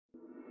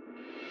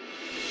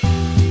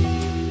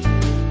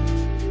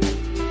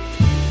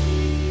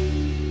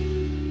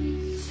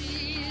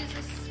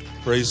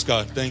Praise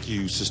God. Thank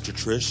you, Sister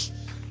Trish.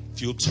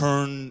 If you'll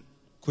turn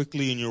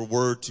quickly in your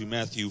word to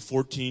Matthew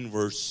 14,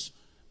 verse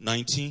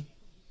 19.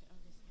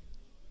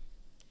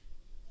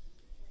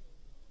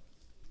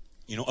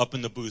 Up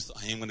in the booth,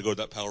 I am going to go to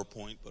that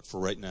PowerPoint, but for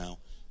right now,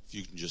 if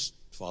you can just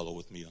follow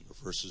with me on the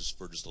verses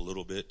for just a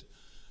little bit.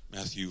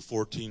 Matthew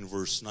 14,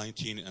 verse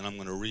 19, and I'm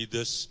going to read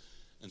this.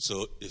 And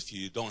so if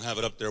you don't have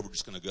it up there, we're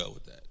just going to go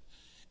with that.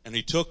 And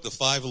he took the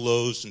 5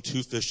 loaves and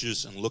 2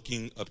 fishes, and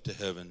looking up to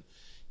heaven,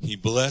 he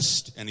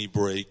blessed and he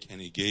brake, and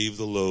he gave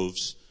the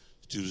loaves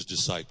to his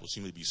disciples.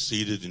 You may be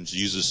seated in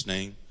Jesus'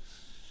 name.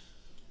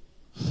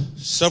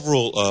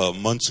 Several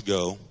months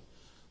ago,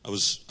 I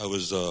was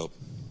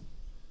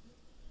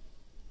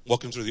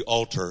walking through the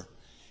altar,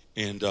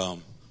 and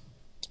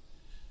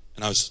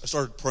I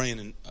started praying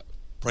in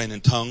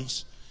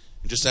tongues,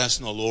 and just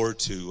asking the Lord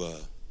to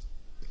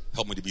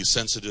help me to be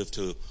sensitive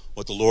to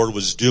what the Lord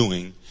was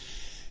doing.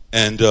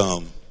 And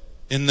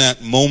in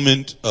that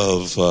moment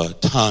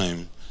of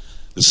time,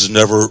 this has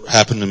never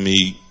happened to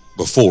me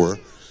before,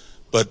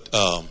 but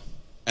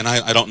and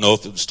I don't know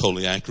if it was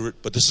totally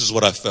accurate, but this is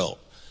what I felt.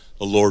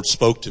 The Lord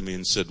spoke to me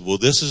and said, well,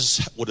 this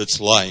is what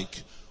it's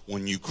like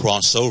when you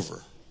cross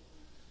over.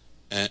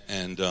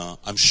 And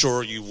I'm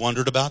sure you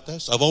wondered about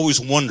this. I've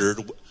always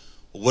wondered,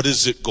 what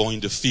is it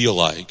going to feel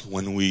like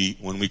when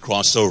we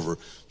cross over?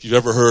 If you've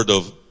ever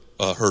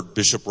heard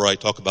Bishop Wright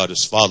talk about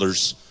his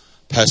father's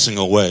passing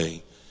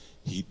away,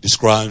 he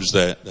describes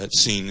that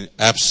scene: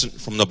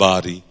 absent from the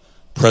body,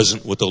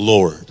 present with the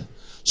Lord.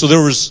 So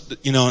there was,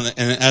 and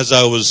as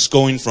I was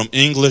going from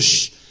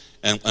English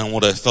and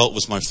what I felt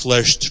was my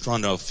flesh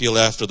trying to feel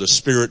after the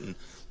Spirit and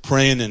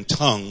praying in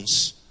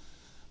tongues,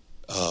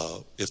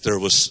 if there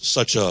was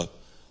such a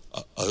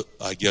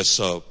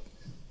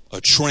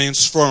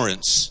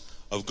transference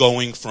of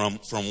going from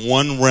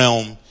one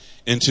realm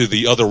into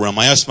the other realm.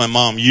 I asked my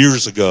mom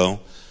years ago.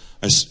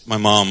 My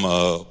mom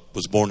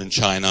was born in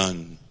China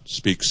and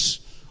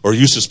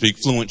used to speak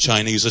fluent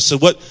Chinese.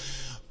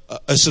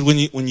 I said,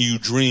 when you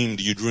dream,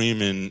 do you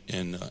dream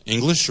in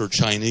English or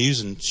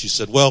Chinese? And she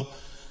said, well,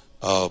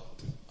 I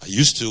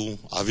used to,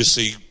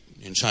 obviously,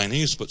 in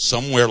Chinese, but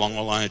somewhere along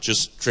the line it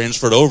just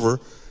transferred over,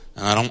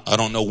 and I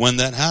don't know when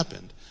that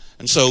happened.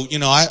 And so,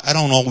 I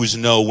don't always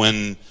know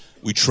when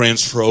we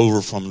transfer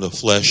over from the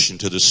flesh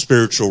into the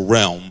spiritual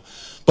realm.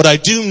 But I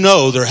do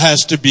know there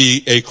has to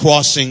be a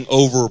crossing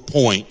over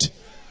point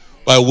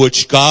by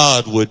which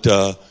God would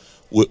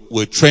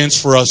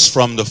transfer us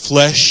from the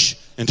flesh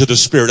into the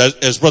Spirit.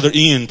 As Brother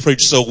Ian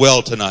preached so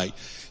well tonight,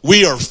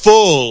 we are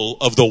full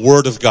of the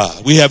Word of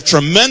God. We have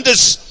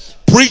tremendous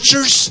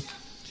preachers,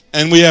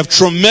 and we have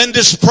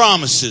tremendous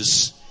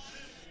promises.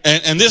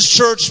 And this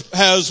church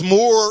has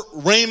more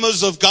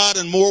rhemas of God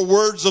and more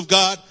words of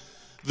God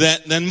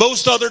than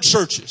most other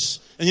churches.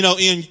 And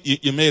Ian,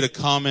 you made a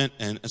comment,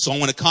 and so I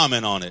want to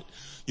comment on it.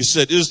 You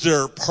said, is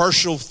there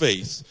partial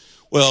faith?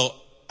 Well,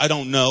 I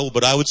don't know,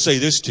 but I would say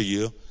this to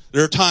you.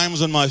 There are times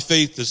when my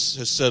faith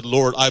has said,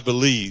 Lord, I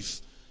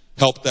believe,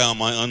 help thou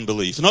my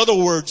unbelief. In other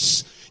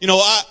words,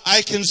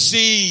 I can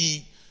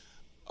see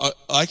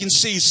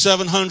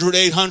 700,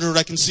 800,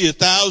 I can see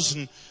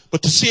 1,000,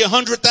 but to see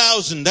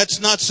 100,000,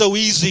 that's not so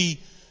easy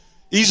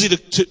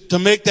to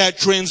make that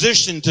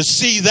transition, to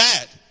see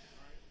that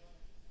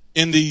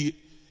in the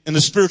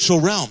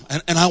spiritual realm.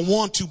 And I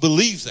want to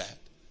believe that.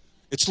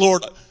 It's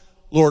Lord,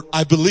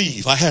 I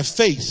believe, I have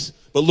faith,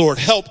 but Lord,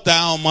 help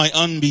thou my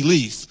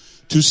unbelief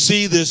to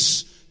see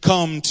this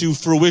come to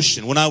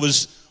fruition. When I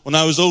was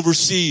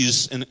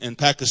overseas in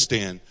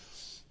Pakistan,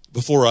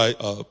 before I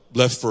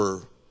left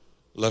for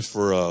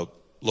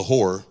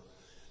Lahore,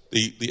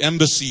 the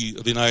embassy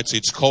of the United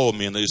States called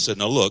me and they said,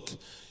 now look,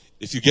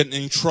 if you get in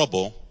any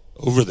trouble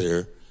over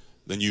there,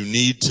 then you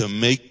need to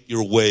make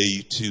your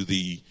way to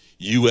the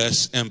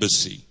U.S.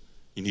 embassy.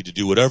 You need to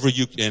do whatever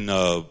you can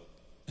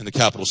in the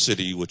capital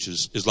city, which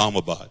is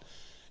Islamabad.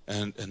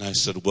 And I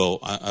said, well,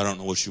 I don't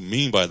know what you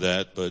mean by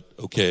that, but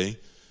okay.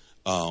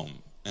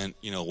 And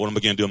what am I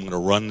going to do? I'm going to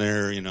run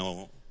there,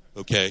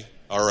 okay.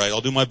 All right.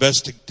 I'll do my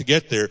best to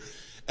get there.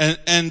 And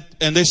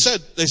they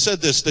said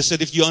this. They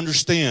said, if you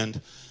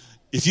understand,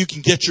 if you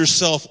can get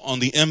yourself on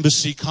the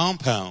embassy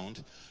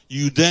compound,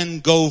 you then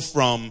go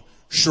from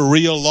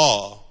Sharia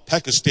law,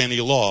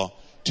 Pakistani law,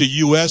 to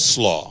U.S.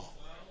 law.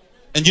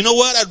 And you know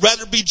what? I'd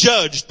rather be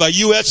judged by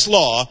U.S.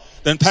 law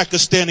than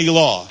Pakistani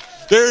law.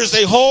 There is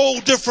a whole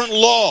different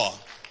law.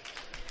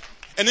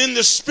 And in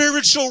the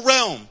spiritual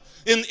realm,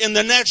 in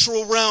the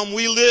natural realm,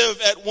 we live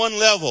at one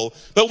level.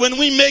 But when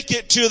we make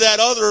it to that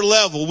other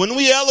level, when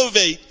we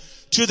elevate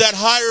to that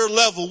higher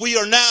level, we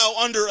are now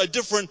under a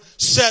different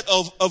set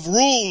of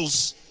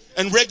rules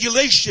and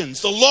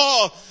regulations. The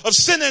law of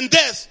sin and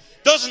death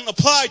doesn't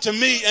apply to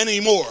me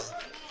anymore.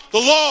 The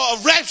law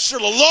of rapture,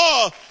 the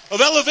law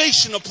of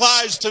elevation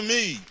applies to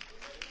me.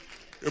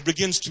 There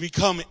begins to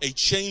become a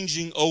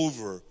changing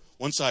over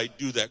once I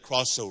do that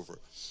crossover.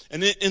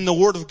 And in the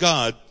Word of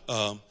God,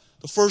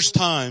 the first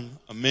time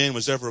a man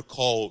was ever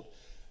called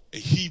a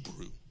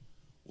Hebrew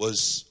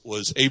was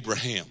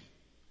Abraham.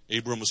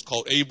 Abram was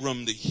called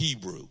Abram the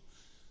Hebrew.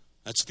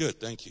 That's good.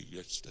 Thank you.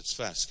 That's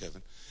fast,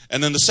 Kevin.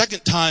 And then the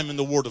second time in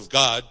the Word of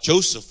God,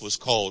 Joseph was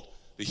called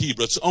the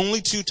Hebrew. It's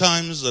only 2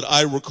 times that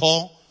I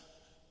recall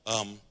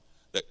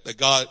that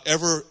God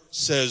ever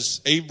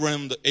says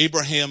Abraham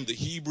the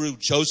Hebrew,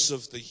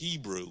 Joseph the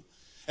Hebrew.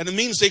 And it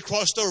means they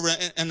crossed over.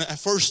 And I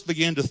first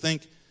began to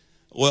think,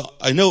 well,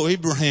 I know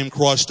Abraham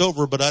crossed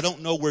over, but I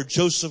don't know where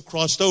Joseph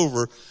crossed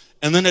over.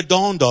 And then it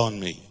dawned on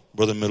me,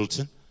 Brother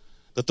Middleton,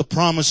 that the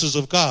promises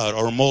of God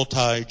are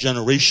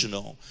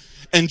multi-generational.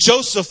 And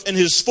Joseph, in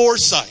his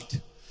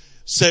foresight,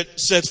 said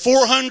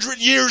 400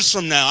 years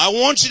from now, I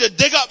want you to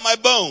dig up my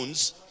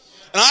bones,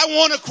 and I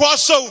want to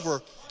cross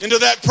over into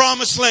that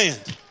promised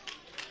land.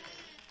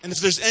 And if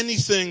there's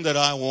anything that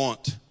I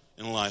want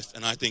in life,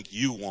 and I think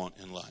you want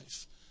in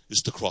life,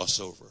 is to cross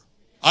over.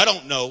 I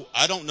don't know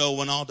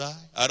when I'll die.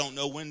 I don't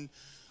know when,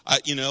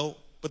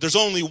 but there's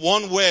only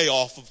one way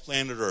off of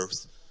planet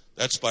Earth.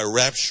 That's by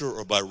rapture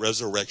or by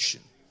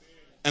resurrection.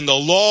 And the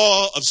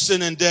law of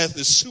sin and death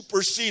is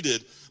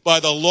superseded by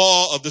the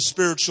law of the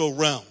spiritual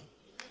realm.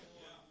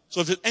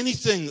 So if there's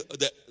anything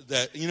that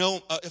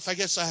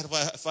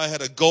if I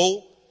had a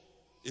goal,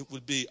 it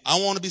would be, I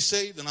want to be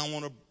saved, and I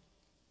want to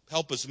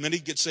help as many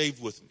get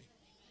saved with me.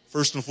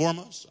 First and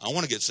foremost, I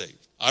want to get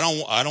saved. I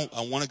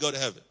want to go to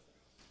heaven.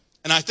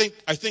 And I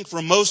think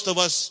for most of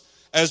us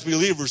as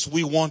believers,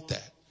 we want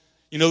that.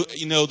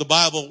 The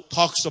Bible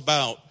talks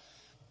about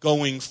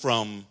going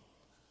from,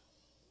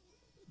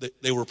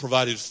 they were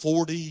provided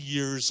 40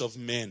 years of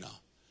manna.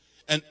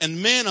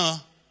 And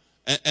manna,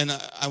 and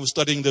I was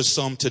studying this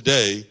some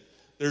today,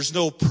 there's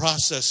no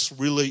process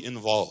really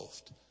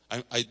involved.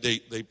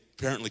 They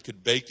apparently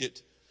could bake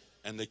it,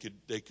 and they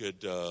could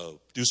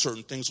do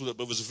certain things with it,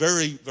 but it was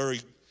very,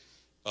 very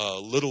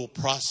little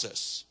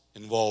process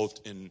involved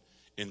in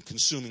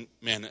consuming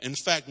manna. In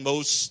fact,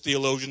 most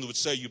theologians would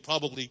say you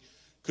probably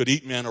could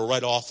eat manna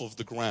right off of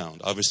the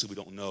ground. Obviously, we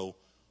don't know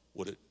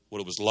what it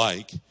was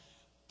like,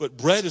 but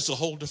bread is a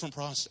whole different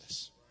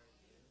process.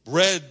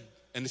 Bread.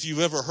 And if you've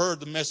ever heard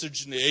the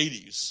message in the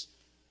 80s,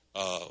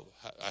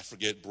 I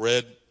forget,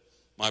 bread,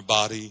 my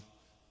body,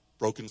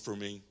 broken for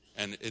me.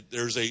 And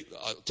there's a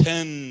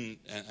 10,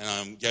 and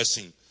I'm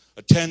guessing,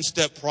 a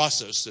 10-step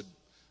process that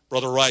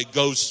Brother Wright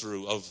goes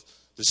through of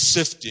the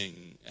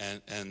sifting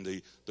and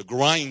the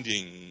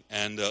grinding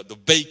and the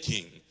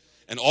baking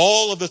and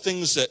all of the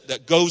things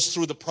that goes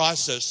through the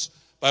process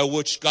by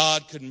which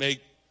God could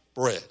make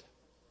bread.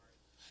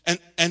 And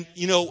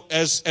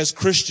as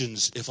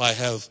Christians, if I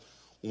have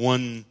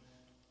one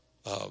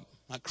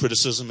not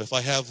criticism, if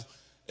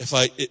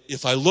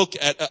I look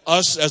at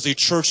us as a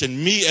church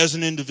and me as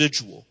an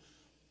individual,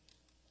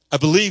 I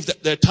believe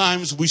that at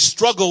times we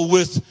struggle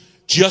with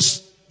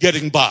just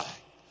getting by,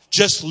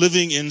 just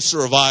living in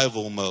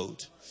survival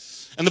mode.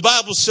 And the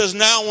Bible says,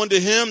 now unto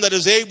him that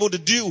is able to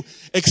do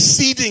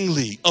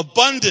exceedingly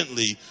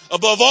abundantly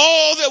above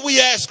all that we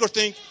ask or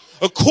think,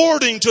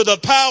 according to the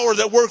power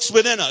that works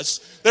within us.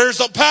 There's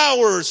a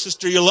power,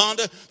 Sister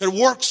Yolanda, that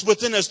works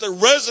within us, that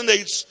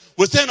resonates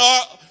within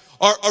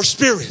our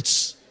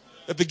spirits,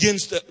 that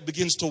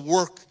begins to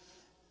work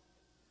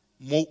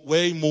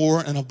way more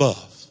and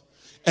above.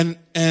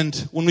 And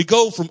when we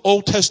go from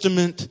Old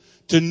Testament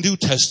to New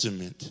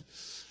Testament,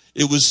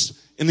 it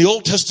was, in the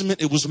Old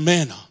Testament, it was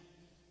manna,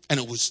 and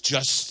it was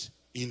just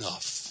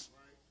enough.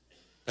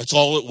 That's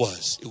all it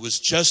was. It was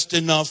just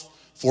enough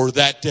for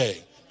that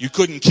day. You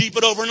couldn't keep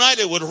it overnight.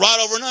 It would rot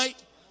overnight.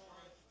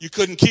 You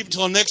couldn't keep it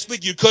till next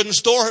week. You couldn't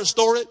store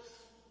it.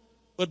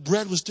 But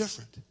bread was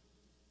different.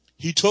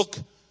 He took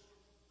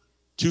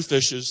 2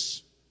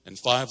 fishes and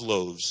 5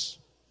 loaves,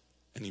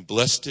 and he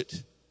blessed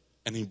it,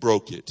 and he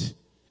broke it,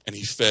 and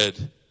he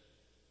fed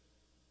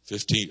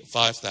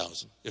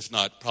 5,000, if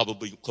not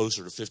probably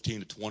closer to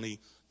 15 to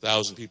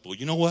 20,000 people.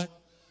 You know what?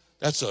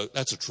 That's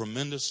a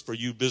tremendous, for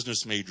you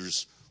business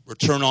majors,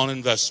 return on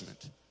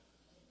investment.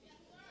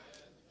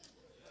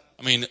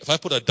 I mean, if I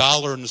put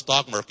 $1 in the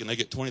stock market and I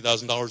get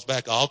 $20,000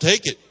 back, I'll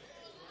take it.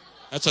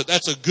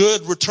 That's a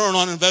good return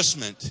on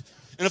investment.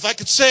 And if I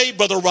could say,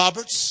 Brother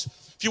Roberts,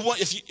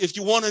 if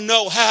you want to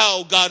know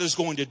how God is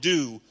going to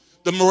do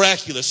the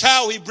miraculous,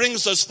 how he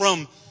brings us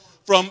from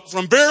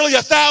barely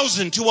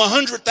 1,000 to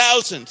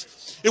 100,000,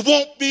 it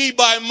won't be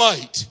by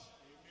might.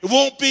 It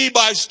won't be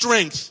by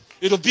strength.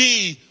 It'll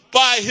be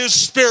by his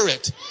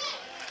Spirit.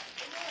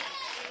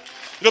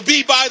 It'll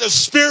be by the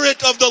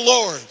Spirit of the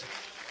Lord.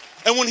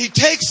 And when he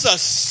takes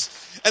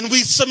us and we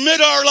submit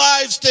our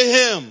lives to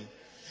him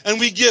and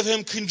we give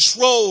him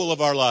control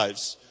of our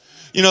lives.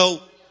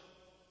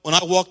 When I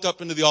walked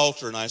up into the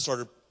altar and I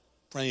started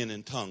praying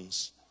in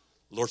tongues,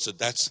 the Lord said,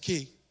 that's the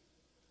key.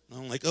 And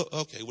I'm like, oh,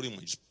 okay, what do you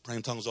want? Just praying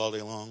in tongues all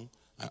day long?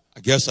 I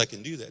guess I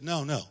can do that.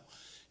 No.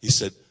 He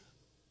said,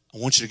 I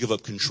want you to give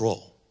up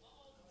control.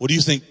 What do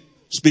you think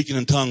speaking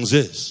in tongues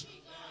is?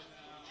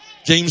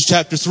 James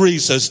chapter 3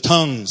 says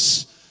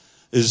tongues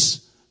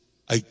is,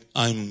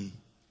 I'm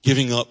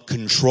giving up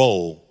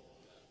control.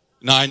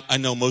 Now, I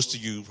know most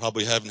of you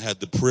probably haven't had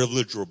the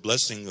privilege or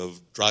blessing of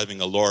driving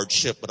a large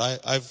ship, but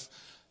I've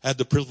had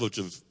the privilege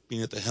of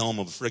being at the helm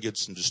of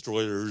frigates and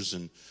destroyers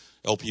and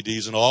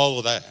LPDs and all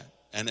of that.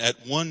 And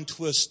at one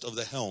twist of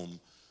the helm,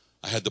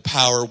 I had the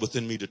power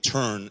within me to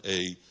turn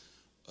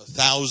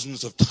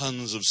thousands of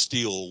tons of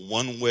steel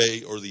one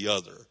way or the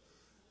other.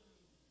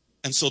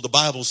 And so the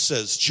Bible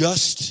says,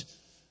 just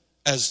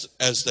as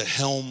the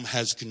helm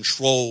has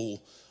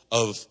control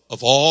of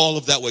all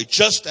of that way,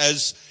 just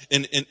as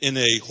in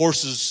a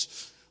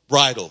horse's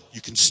bridle,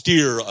 you can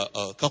steer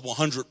a couple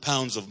 100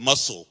 pounds of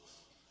muscle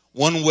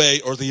one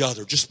way or the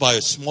other, just by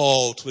a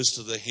small twist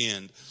of the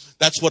hand.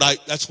 That's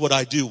what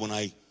I do when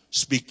I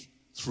speak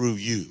through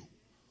you,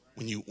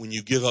 when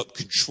you give up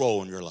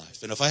control in your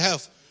life. And if I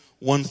have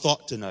one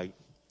thought tonight,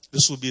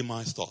 this would be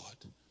my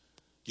thought: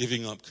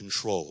 giving up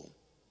control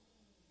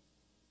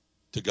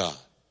to God.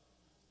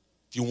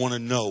 If you want to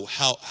know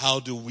how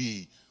do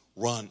we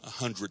run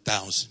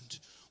 100,000?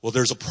 Well,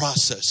 there's a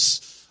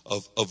process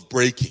of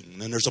breaking,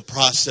 and then there's a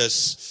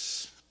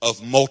process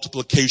of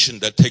multiplication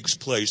that takes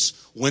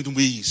place when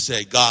we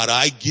say, God,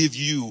 I give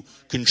you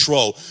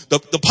control.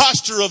 The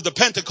posture of the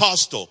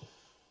Pentecostal,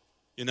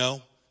 you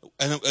know.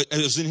 And I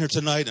was in here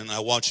tonight, and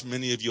I watched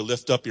many of you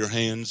lift up your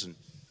hands and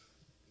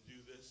do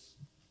this.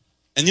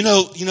 And you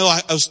know,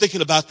 I was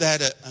thinking about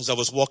that as I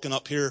was walking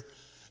up here.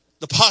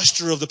 The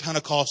posture of the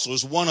Pentecostal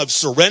is one of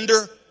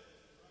surrender.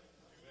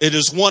 It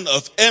is one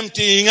of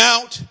emptying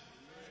out,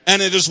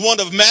 and it is one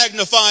of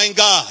magnifying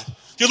God.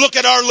 If you look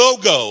at our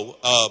logo,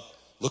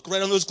 look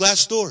right on those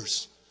glass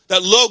doors.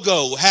 That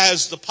logo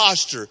has the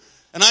posture.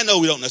 And I know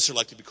we don't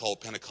necessarily like to be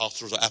called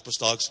Pentecostals or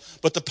apostolics,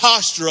 but the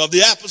posture of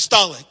the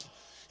apostolic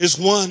is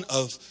one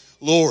of,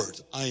 Lord,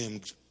 I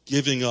am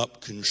giving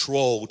up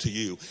control to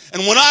you.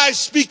 And when I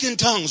speak in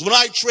tongues, when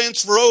I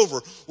transfer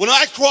over, when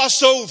I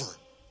cross over,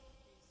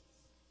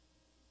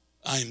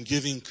 I am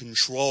giving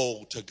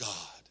control to God.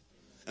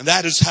 And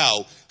that is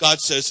how God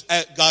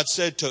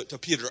said to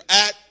Peter,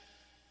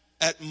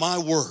 at my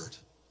word,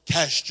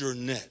 cast your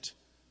net.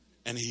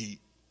 And he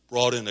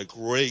brought in a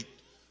great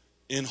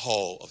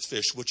in-haul of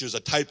fish, which is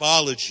a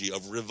typology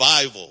of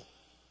revival.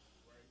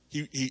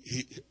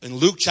 He in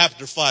Luke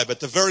chapter 5, at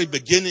the very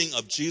beginning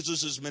of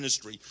Jesus'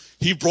 ministry,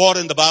 he brought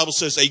in, the Bible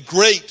says, a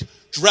great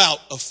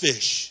drought of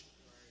fish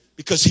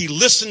because he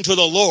listened to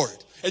the Lord.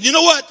 And you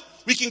know what?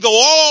 We can go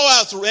all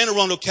out through Anne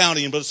Arundel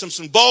County and Brother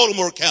Simpson,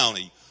 Baltimore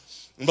County,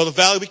 and Brother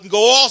Valley. We can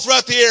go all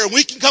throughout the air and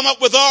we can come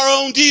up with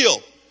our own deal.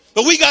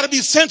 But we got to be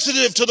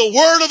sensitive to the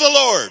word of the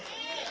Lord.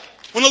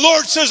 When the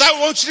Lord says, I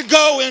want you to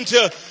go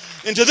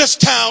into this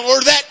town or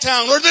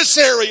this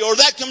area or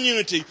that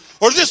community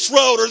or this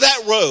road or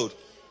that road.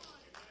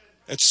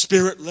 It's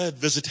spirit-led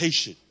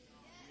visitation.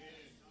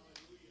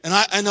 And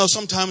I know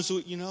sometimes,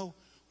 we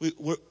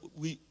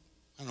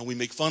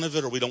make fun of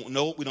it, or we don't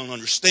know it, we don't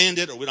understand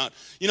it, or we don't.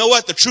 You know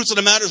what? The truth of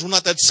the matter is we're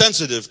not that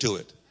sensitive to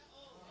it.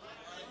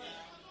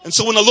 And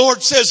so when the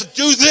Lord says,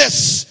 do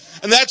this,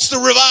 and that's the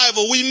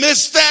revival, we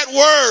miss that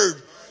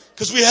word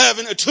because we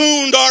haven't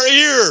attuned our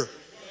ear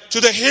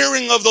to the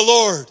hearing of the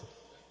Lord.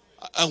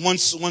 I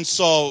once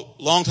saw,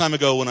 a long time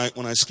ago when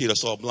I skied, I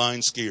saw a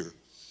blind skier.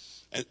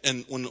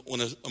 And when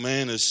a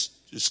man is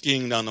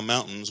skiing down the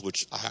mountains,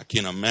 which I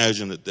can't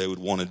imagine that they would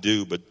want to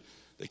do, but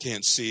they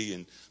can't see,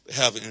 and they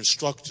have an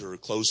instructor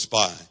close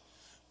by,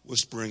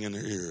 whispering in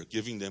their ear,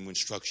 giving them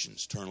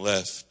instructions: turn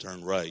left,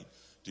 turn right,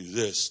 do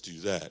this, do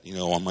that. You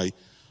know, on my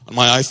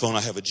iPhone,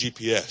 I have a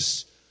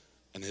GPS,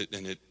 and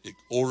it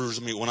orders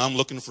me when I'm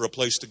looking for a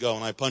place to go,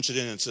 and I punch it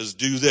in and it says,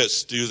 do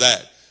this, do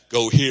that,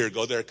 go here,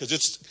 go there, because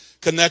it's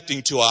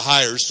connecting to a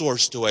higher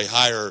source,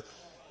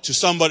 to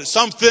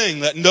something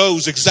that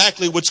knows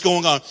exactly what's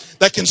going on,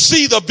 that can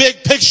see the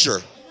big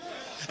picture.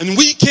 And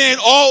we can't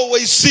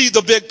always see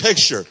the big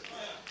picture.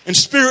 In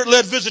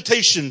spirit-led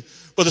visitation,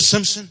 Brother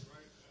Simpson,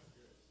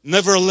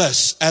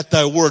 nevertheless, at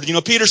thy word. You know,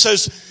 Peter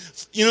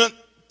says,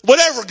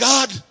 whatever,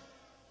 God,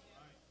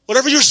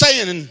 whatever you're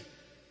saying. And,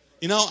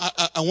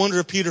 I wonder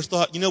if Peter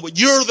thought, but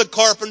you're the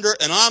carpenter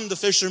and I'm the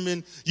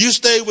fisherman. You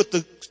stay with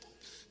the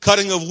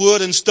cutting of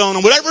wood and stone,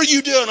 and whatever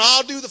you do, and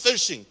I'll do the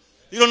fishing.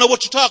 You don't know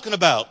what you're talking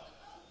about.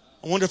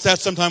 I wonder if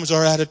that's sometimes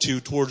our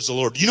attitude towards the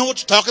Lord. Do you know what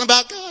you're talking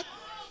about, God?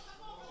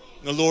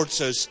 And the Lord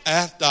says,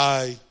 at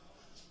thy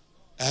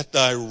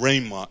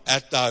rhema,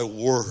 at thy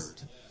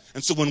word.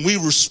 And so when we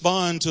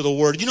respond to the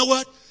word, you know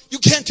what? You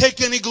can't take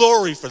any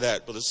glory for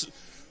that,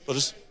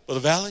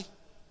 Brother Valley.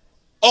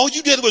 All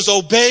you did was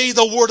obey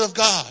the word of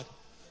God.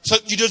 So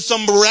you did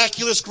some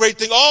miraculous great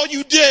thing. All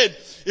you did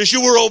is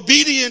you were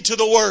obedient to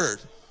the word.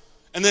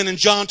 And then in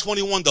John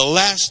 21, the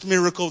last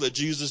miracle that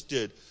Jesus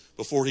did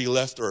before he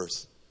left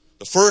earth,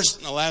 the first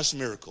and the last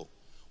miracle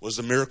was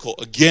the miracle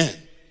again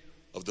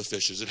of the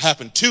fishes. It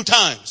happened 2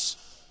 times,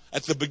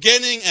 at the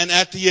beginning and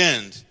at the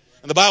end.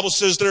 And the Bible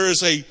says there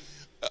is a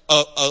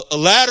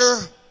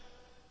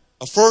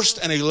first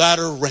and a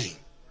latter rain.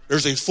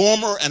 There's a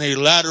former and a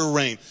latter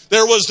rain.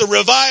 There was the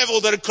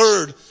revival that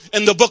occurred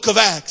in the book of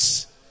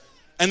Acts.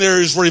 And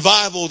there is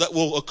revival that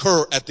will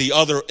occur at the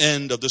other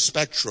end of the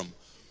spectrum.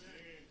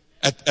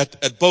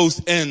 At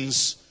both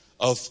ends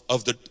of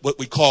what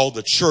we call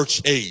the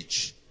church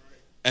age.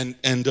 And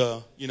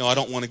I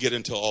don't want to get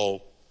into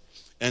all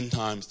end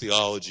time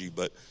theology,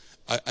 but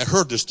I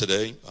heard this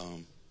today.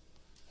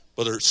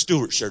 Brother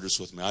Stewart shared this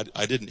with me.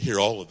 I didn't hear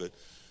all of it.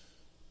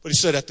 But he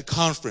said at the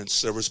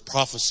conference there was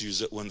prophecies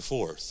that went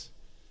forth.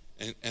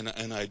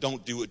 And I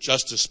don't do it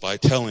justice by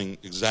telling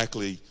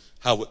exactly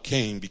how it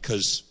came,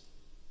 because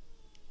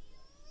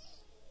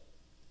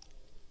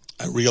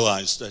I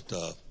realized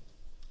that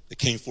it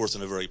came forth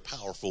in a very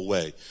powerful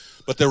way.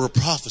 But there were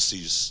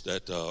prophecies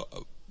that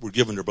were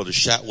given to Brother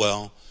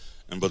Shatwell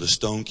and Brother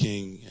Stone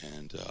King,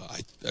 and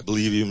I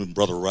believe even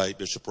Brother Wright,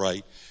 Bishop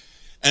Wright.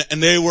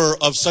 And they were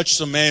of such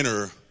a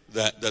manner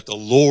that the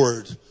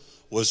Lord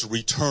was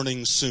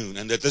returning soon,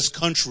 and that this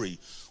country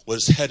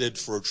was headed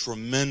for a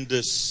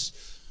tremendous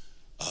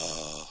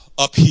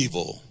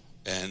upheaval,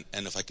 and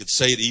if I could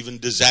say it, even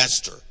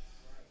disaster.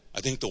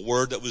 I think the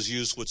word that was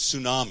used was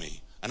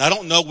tsunami. And I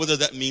don't know whether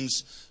that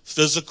means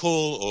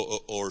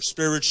physical or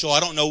spiritual. I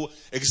don't know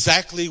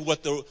exactly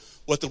what the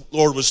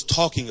Lord was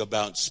talking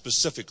about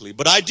specifically.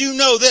 But I do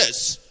know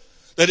this,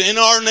 that in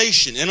our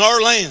nation, in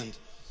our land,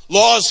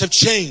 laws have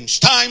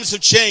changed. Times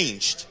have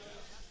changed.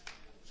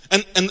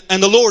 And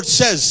the Lord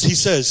says, he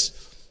says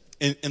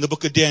in the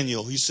book of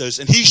Daniel, he says,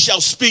 and he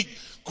shall speak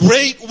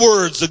great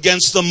words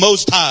against the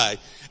Most High,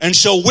 and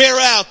shall wear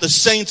out the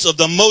saints of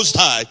the Most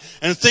High,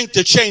 and think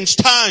to change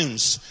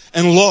times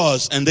and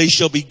laws, and they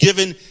shall be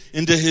given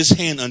into his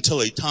hand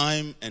until a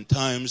time and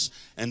times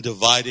and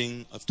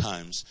dividing of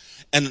times.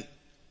 And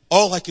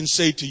all I can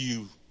say to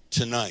you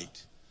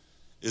tonight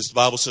is the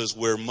Bible says,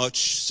 where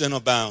much sin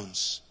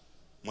abounds,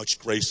 much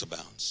grace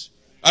abounds.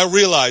 I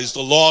realize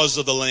the laws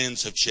of the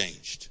lands have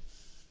changed.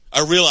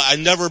 I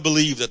never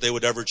believed that they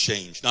would ever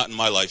change, not in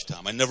my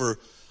lifetime.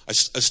 I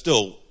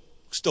still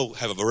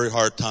have a very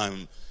hard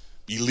time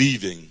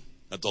believing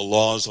that the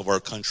laws of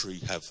our country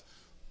have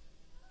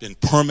been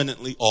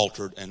permanently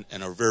altered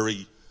and are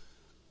very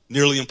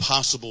nearly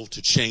impossible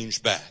to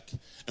change back.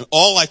 And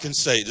all I can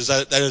say is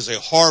that is a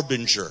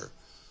harbinger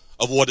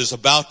of what is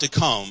about to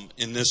come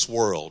in this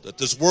world. That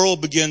this world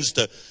begins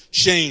to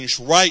change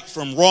right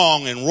from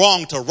wrong and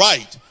wrong to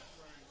right.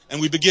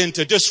 And we begin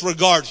to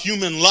disregard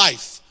human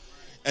life.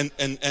 And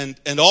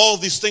all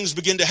of these things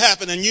begin to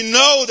happen. And you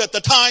know that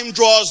the time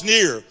draws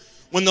near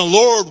when the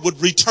Lord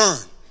would return.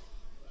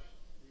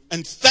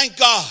 And thank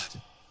God,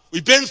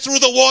 we've been through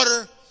the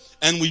water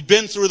and we've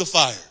been through the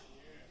fire.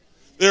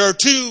 There are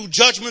two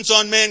judgments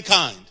on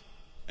mankind.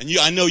 And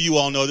I know you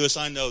all know this.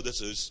 I know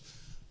this is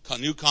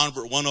New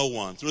Convert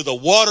 101. Through the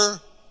water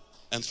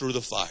and through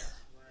the fire.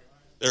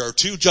 There are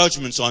two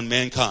judgments on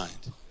mankind.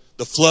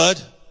 The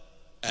flood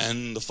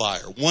and the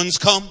fire. One's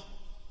come,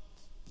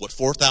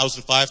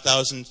 4,000,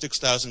 5,000,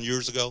 6,000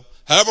 years ago?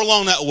 However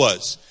long that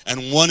was.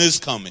 And one is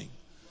coming.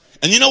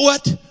 And you know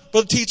what?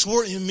 Brother Teets,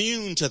 we're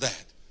immune to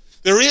that.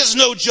 There is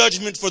no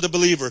judgment for the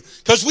believer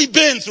because we've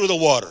been through the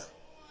water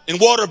in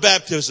water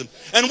baptism,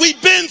 and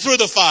we've been through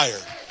the fire,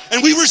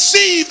 and we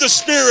receive the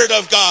Spirit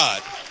of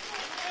God.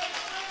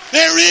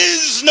 There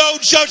is no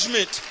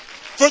judgment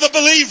for the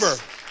believer.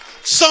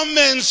 Some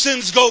men's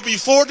sins go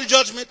before the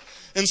judgment,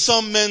 and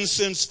some men's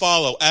sins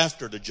follow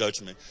after the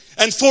judgment.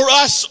 And for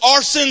us,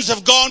 our sins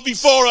have gone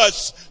before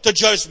us to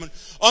judgment.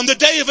 On the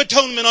Day of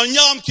Atonement, on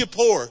Yom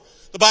Kippur,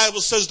 the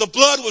Bible says the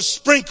blood was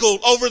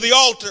sprinkled over the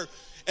altar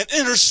and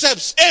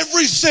intercepts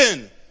every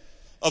sin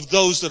of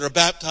those that are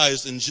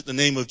baptized in the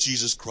name of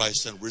Jesus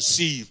Christ and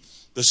receive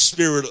the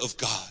Spirit of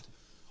God.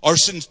 Our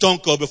sins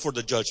don't go before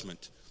the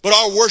judgment, but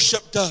our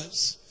worship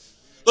does.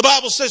 The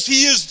Bible says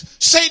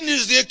Satan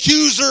is the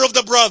accuser of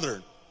the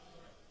brethren.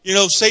 You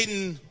know,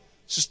 Satan,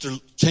 Sister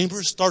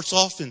Chambers, starts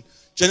off in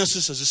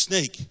Genesis as a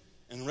snake.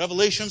 And in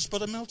Revelations,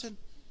 Brother Milton,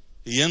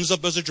 he ends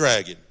up as a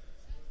dragon.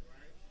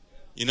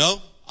 You know,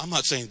 I'm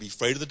not saying be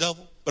afraid of the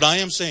devil, but I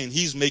am saying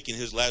he's making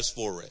his last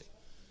foray.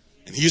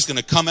 And he's going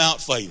to come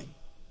out fighting.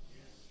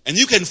 And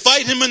you can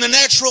fight him in the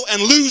natural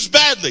and lose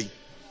badly.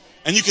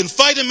 And you can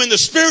fight him in the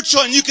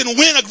spiritual and you can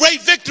win a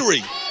great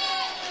victory.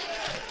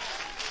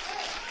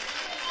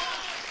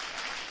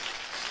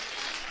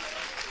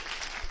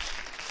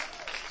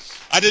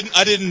 I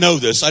didn't know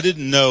this. I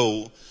didn't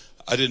know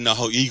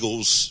how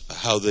eagles,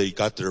 how they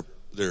got their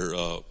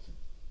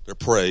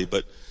prey,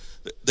 but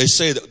they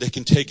say that they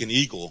can take an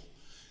eagle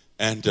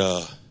and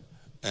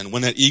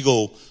when that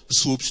eagle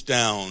swoops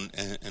down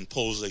and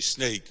pulls a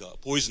snake, a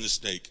poisonous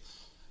snake,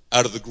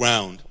 out of the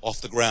ground,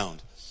 off the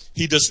ground,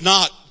 he does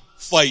not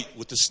fight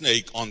with the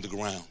snake on the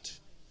ground.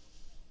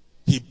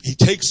 He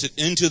takes it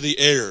into the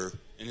air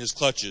in his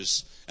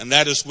clutches, and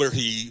that is where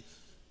he,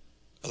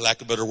 for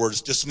lack of better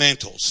words,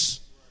 dismantles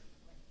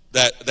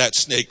that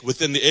snake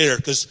within the air.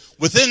 Because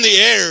within the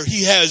air,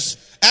 he has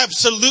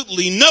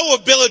absolutely no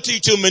ability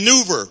to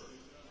maneuver,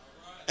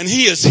 and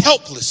he is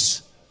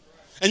helpless.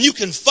 And you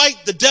can fight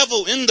the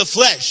devil in the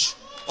flesh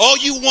all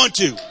you want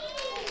to.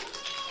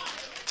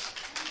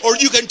 Or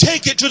you can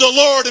take it to the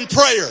Lord in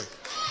prayer.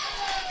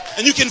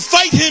 And you can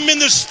fight him in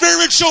the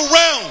spiritual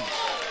realm.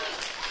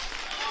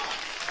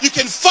 You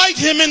can fight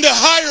him in the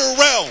higher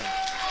realm.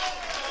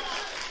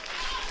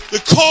 The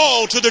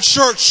call to the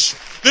church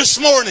this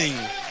morning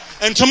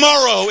and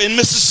tomorrow in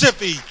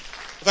Mississippi,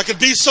 if I could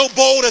be so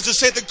bold as to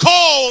say, the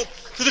call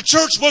to Because the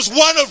church was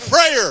one of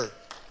prayer.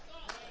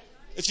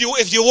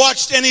 If you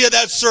watched any of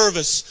that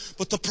service,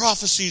 but the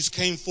prophecies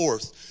came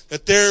forth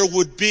that there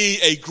would be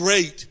a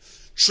great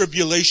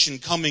tribulation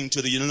coming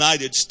to the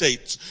United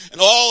States.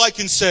 And all I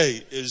can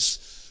say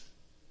is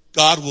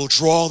God will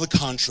draw the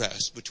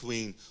contrast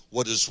between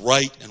what is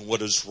right and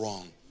what is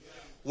wrong.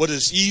 What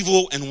is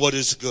evil and what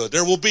is good.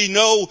 There will be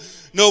no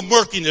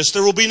murkiness.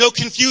 There will be no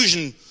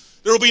confusion.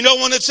 There will be no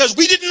one that says,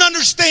 we didn't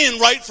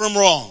understand right from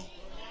wrong.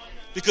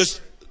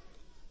 Because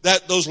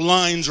those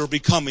lines are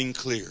becoming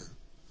clear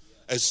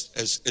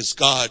as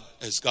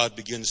God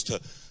begins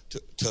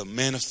to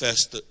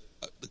manifest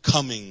the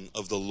coming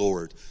of the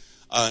Lord.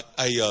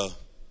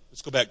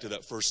 Let's go back to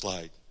that first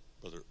slide,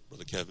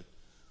 Brother Kevin.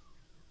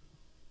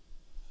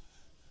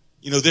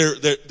 You know,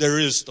 there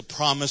is the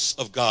promise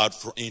of God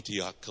for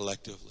Antioch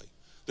collectively.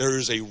 There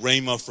is a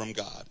rhema from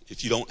God.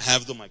 If you don't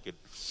have them, I could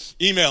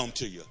email them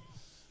to you.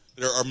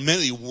 There are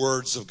many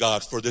words of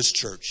God for this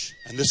church,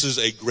 and this is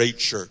a great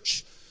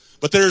church.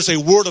 But there is a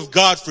word of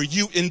God for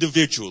you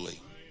individually.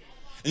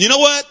 And you know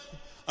what?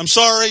 I'm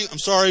sorry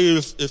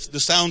if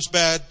this sounds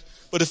bad,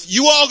 but if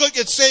you all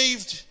get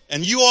saved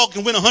and you all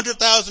can win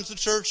 100,000 to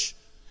church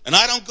and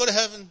I don't go to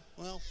heaven,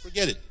 well,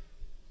 forget it.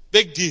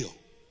 Big deal.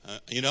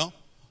 You know,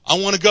 I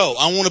want to go.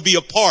 I want to be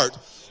a part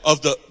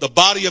of the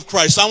body of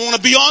Christ. I want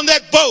to be on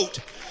that boat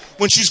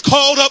when she's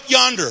called up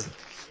yonder,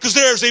 because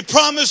there is a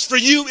promise for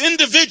you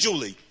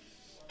individually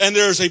and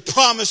there is a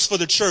promise for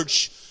the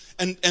church.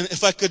 And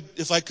if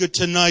I could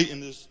tonight in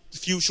this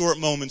few short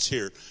moments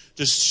here,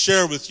 just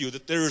share with you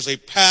that there is a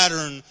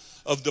pattern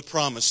of the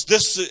promise.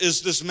 This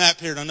is this map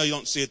here, and I know you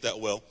don't see it that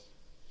well.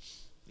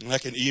 And I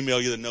can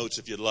email you the notes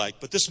if you'd like.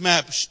 But this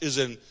map is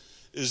a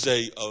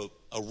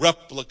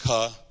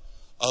replica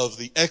of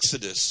the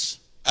Exodus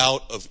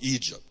out of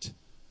Egypt.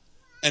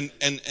 And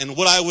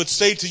what I would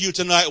say to you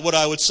tonight, what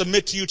I would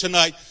submit to you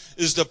tonight,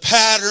 is the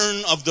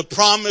pattern of the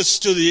promise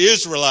to the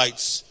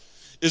Israelites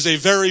is a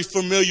very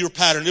familiar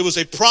pattern. It was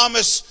a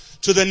promise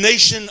to the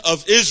nation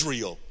of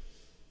Israel.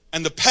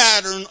 And the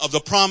pattern of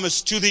the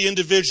promise to the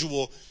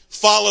individual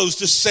follows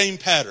the same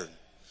pattern.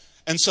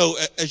 And so,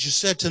 as you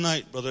said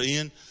tonight, Brother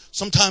Ian,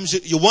 sometimes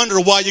you wonder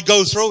why you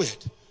go through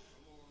it.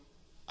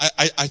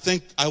 I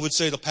think I would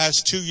say the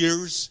past 2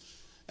 years,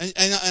 and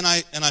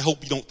I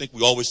hope you don't think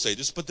we always say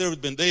this, but the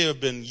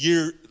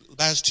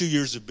past 2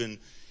 years have been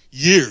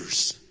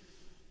years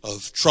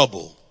of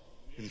trouble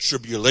and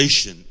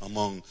tribulation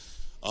among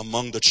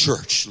the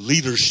church,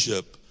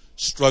 leadership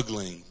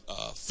struggling,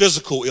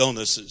 physical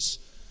illnesses,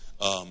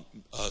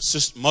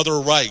 Mother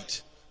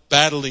Wright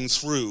battling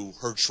through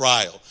her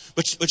trial.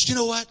 But you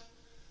know what?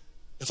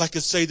 If I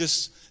could say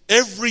this,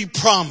 every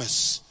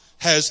promise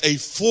has a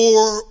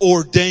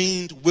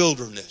foreordained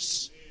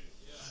wilderness.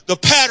 The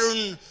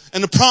pattern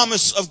and the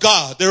promise of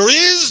God. There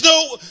is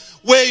no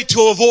way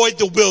to avoid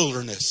the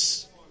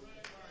wilderness.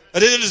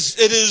 But it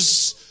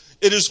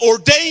is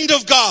ordained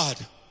of God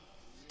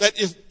that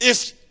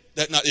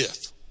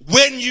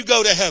when you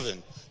go to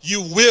heaven,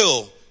 you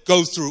will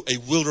go through a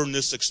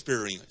wilderness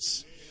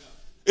experience.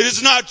 It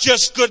is not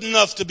just good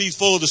enough to be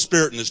full of the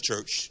Spirit in this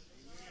church.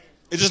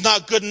 It is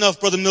not good enough,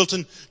 Brother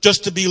Milton,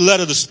 just to be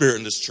led of the Spirit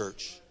in this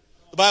church.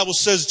 The Bible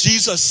says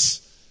Jesus,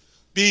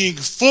 being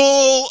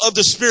full of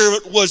the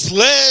Spirit, was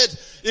led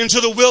into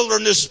the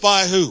wilderness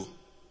by who?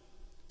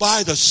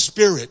 By the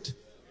Spirit.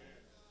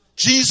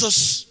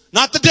 Jesus,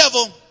 not the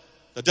devil.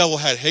 The devil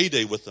had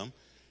heyday with them,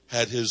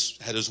 had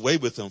his way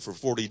with them for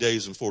 40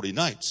 days and 40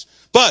 nights.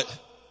 But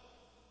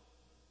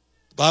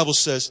the Bible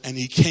says, and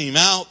he came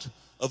out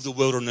of the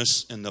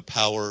wilderness in the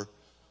power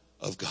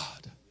of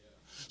God.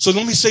 So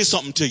let me say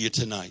something to you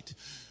tonight.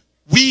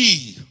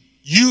 We,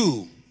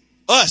 you,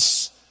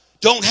 us,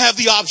 don't have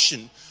the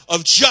option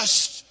of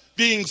just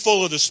being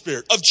full of the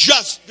Spirit, of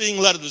just being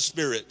led of the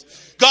Spirit.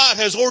 God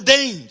has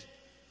ordained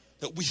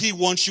that he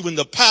wants you in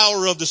the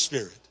power of the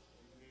Spirit.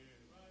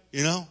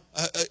 You know,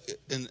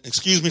 and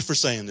excuse me for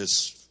saying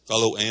this,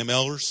 fellow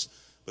AMLers,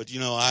 but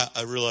you know,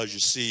 I realize you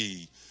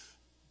see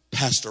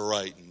Pastor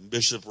Wright and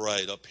Bishop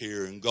Wright up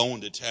here and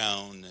going to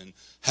town and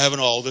having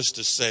all this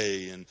to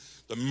say and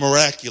the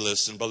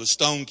miraculous and Brother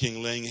Stone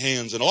King laying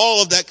hands and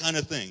all of that kind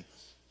of thing.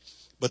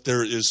 But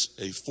there is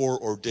a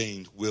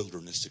foreordained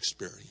wilderness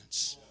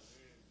experience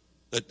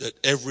that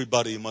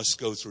everybody must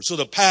go through. So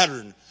the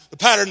pattern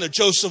that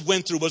Joseph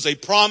went through was a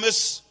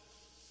promise,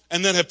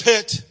 and then a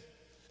pit,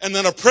 and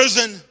then a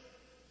prison,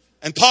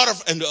 and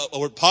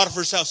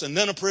Potiphar's house, and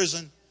then a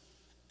prison,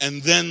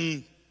 and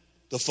then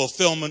the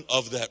fulfillment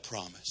of that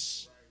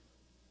promise.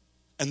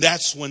 And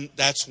that's when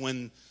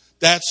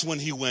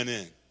he went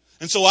in.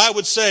 And so I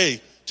would say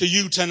to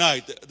you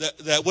tonight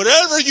that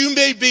whatever you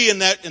may be in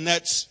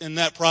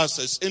that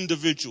process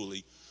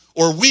individually,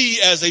 or we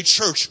as a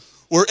church,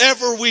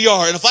 wherever we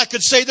are, and if I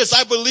could say this,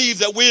 I believe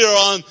that we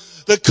are on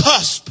the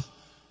cusp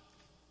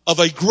of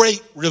a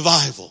great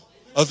revival,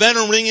 of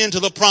entering into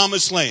the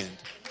promised land.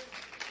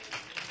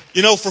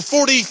 You know, for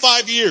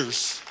 45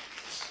 years,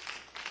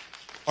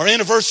 our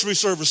anniversary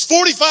service,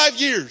 45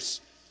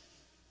 years,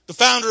 the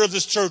founder of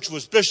this church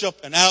was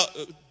Bishop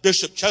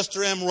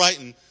Chester M. Wright,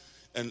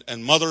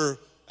 and Mother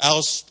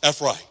Alice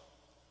F. Wright.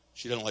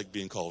 She doesn't like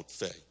being called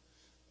Faye.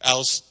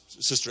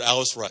 Sister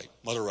Alice Wright,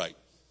 Mother Wright.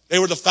 They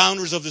were the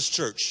founders of this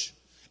church.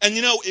 And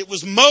you know, it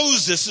was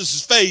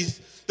Moses'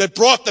 faith that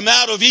brought them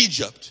out of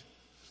Egypt.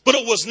 But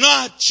it was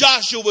not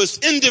Joshua's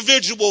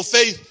individual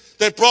faith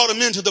that brought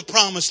him into the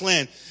promised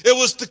land. It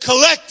was the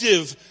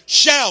collective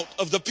shout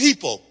of the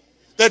people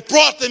that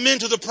brought them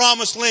into the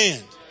promised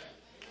land.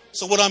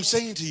 So what I'm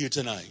saying to you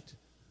tonight,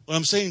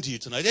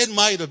 it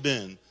might have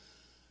been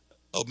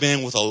a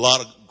man with a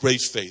lot of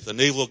great faith, a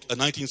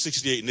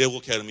 1968 Naval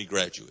Academy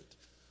graduate,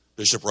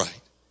 Bishop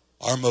Wright,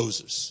 our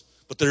Moses.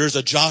 But there is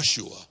a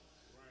Joshua.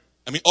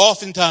 I mean,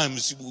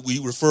 oftentimes we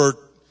refer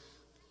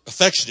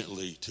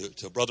affectionately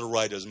to Brother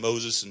Wright as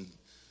Moses and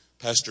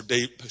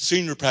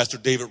Senior Pastor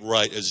David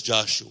Wright as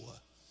Joshua.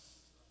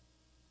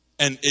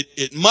 And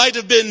it might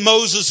have been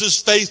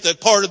Moses' faith that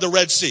parted the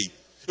Red Sea.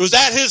 It was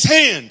at his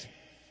hand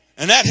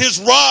and at his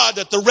rod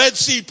that the Red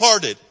Sea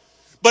parted.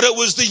 But it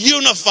was the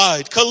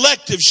unified,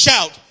 collective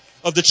shout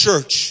of the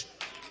church.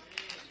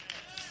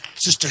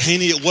 Sister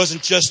Haney, it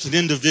wasn't just an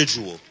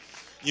individual.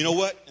 You know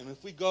what? And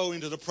if we go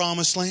into the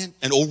promised land,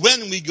 or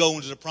when we go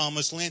into the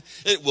promised land,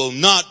 it will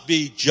not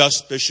be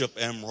just Bishop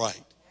M.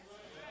 Wright.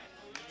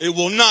 It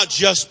will not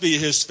just be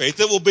his faith.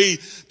 It will be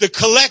the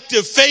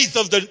collective faith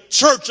of the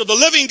church of the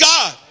living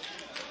God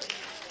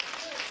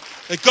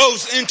that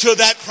goes into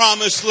that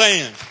promised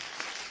land.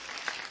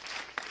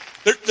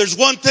 There's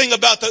one thing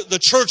about the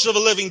church of the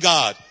living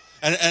God,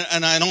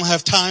 and I don't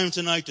have time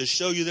tonight to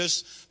show you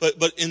this,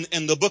 but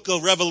in the book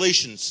of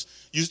Revelations,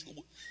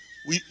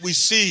 we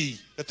see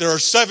that there are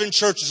 7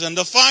 churches, and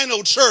the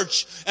final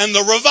church, and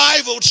the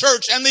revival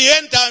church, and the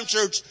end time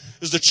church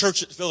is the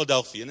church at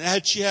Philadelphia.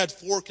 And she had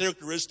 4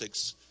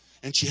 characteristics,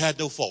 and she had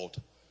no fault.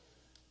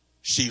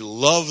 She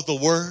loved the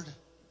word.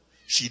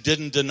 She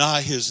didn't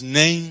deny his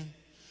name.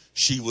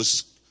 She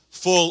was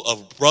full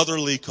of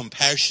brotherly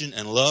compassion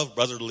and love,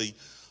 brotherly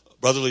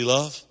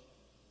love.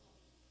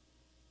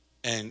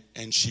 And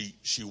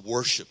she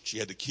worshiped. She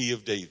had the key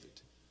of David.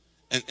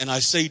 And I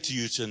say to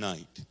you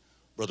tonight,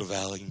 Brother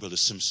Valley, Brother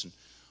Simpson,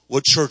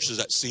 what church does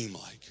that seem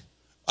like?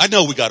 I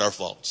know we got our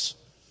faults.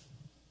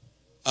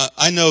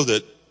 I know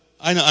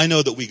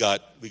that we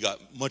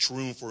got much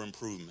room for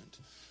improvement.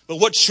 But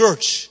what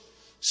church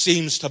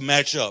seems to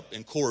match up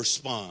and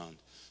correspond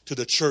to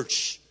the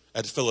church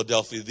at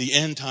Philadelphia, the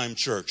end time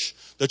church,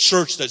 the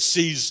church that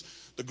sees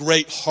the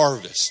great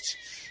harvest?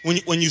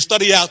 When you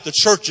study out the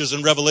churches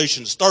in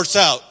Revelation, it starts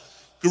out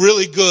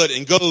really good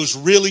and goes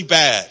really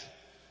bad.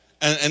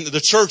 And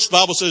the church, the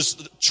Bible says,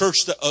 the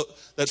church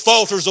that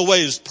falters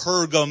away is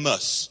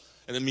Pergamos.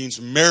 And it means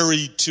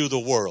married to the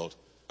world.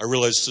 I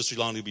realize Sister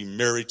Yolanda will be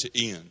married to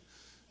Ian.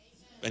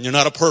 And you're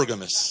not a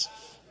Pergamos.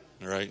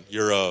 All right?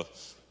 You're a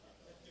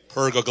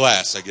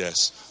Pergaglass, I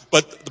guess.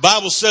 But the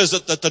Bible says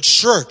that the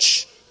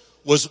church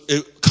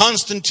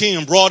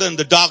Constantine brought in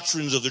the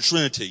doctrines of the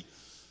Trinity.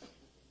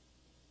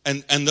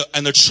 And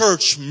the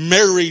church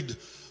married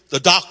the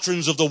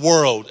doctrines of the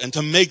world and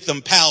to make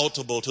them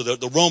palatable to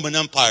the Roman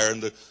Empire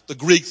and the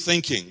Greek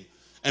thinking,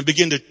 and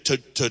begin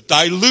to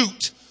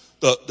dilute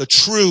the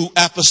true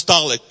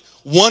apostolic,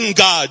 one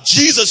God,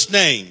 Jesus'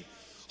 name,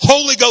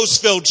 Holy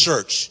Ghost filled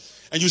church.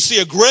 And you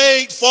see a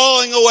great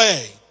falling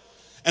away.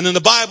 And then the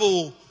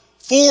Bible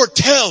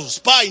foretells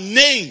by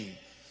name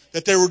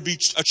that there would be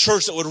a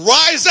church that would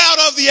rise out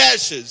of the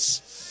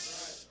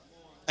ashes.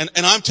 And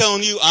I am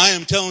telling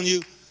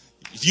you,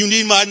 if you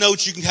need my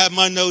notes, you can have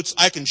my notes.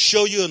 I can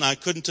show you, and I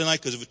couldn't tonight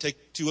because it would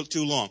take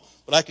too long.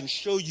 But I can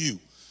show you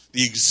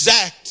the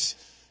exact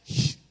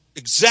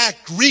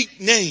Greek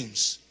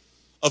names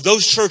of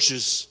those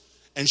churches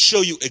and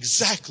show you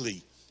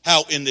exactly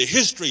how in the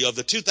history of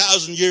the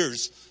 2,000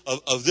 years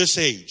of this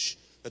age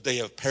that they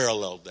have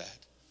paralleled that.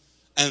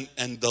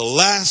 And the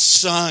last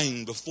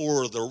sign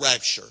before the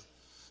rapture,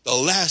 the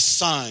last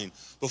sign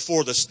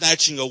before the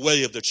snatching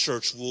away of the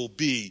church will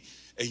be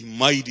a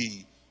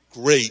mighty,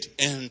 great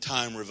end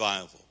time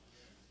revival.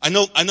 I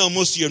know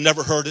most of you have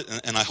never heard it,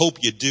 and I hope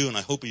you do, and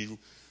I hope he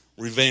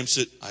revamps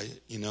it.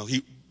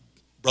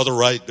 Brother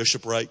Wright,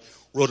 Bishop Wright,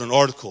 wrote an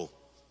article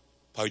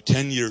probably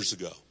 10 years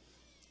ago,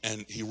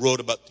 and he wrote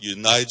about the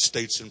United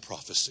States in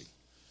prophecy.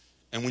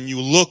 And when you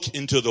look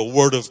into the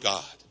Word of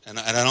God, and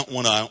I don't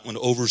want to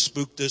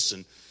overspook this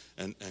and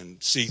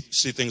see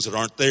things that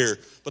aren't there,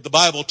 but the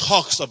Bible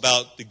talks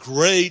about the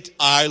great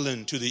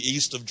island to the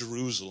east of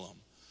Jerusalem.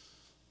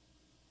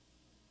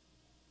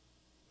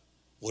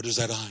 What is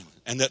that island?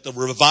 And that the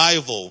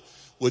revival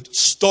would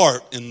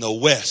start in the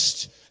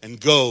west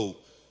and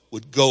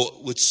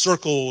would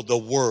circle the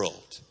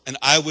world. And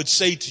I would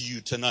say to you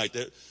tonight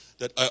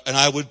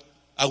I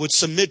would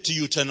submit to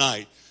you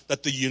tonight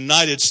that the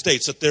United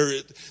States, that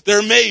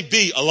there may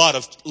be a lot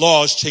of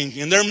laws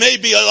changing and there may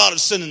be a lot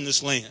of sin in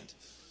this land,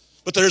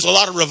 but there's a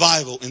lot of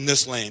revival in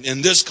this land,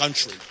 in this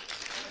country.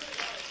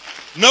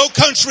 No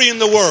country in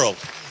the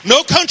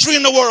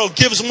world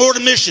gives more to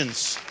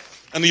missions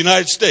than the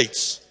United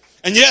States.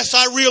 And yes,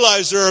 I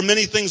realize there are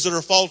many things that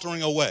are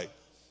faltering away.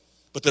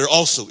 But there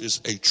also is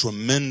a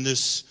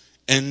tremendous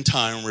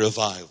end-time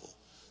revival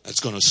that's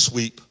going to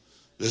sweep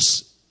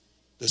this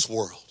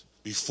world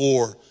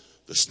before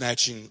the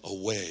snatching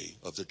away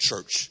of the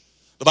church.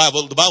 The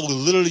Bible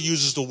literally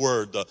uses the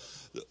word,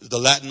 the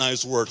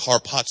Latinized word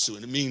harpazo,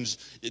 and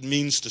it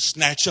means to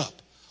snatch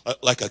up,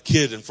 like a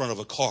kid in front of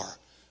a car,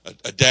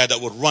 a dad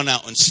that would run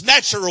out and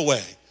snatch her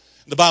away.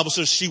 The Bible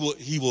says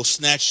he will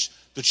snatch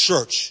the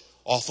church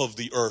off of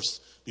the earth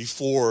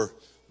before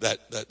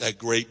that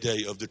great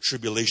day of the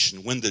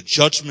tribulation, when the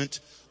judgment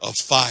of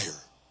fire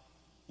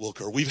will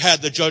occur. We've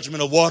had the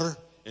judgment of water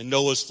in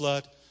Noah's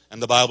flood,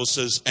 and the Bible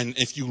says, and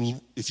if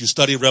you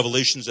study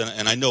Revelations,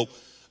 and I know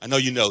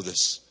you know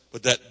this,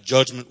 but that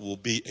judgment will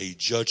be a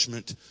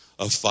judgment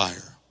of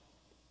fire.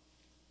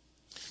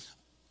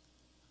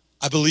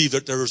 I believe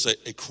that there is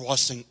a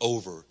crossing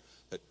over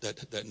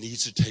that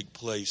needs to take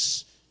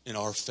place in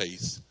our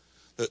faith.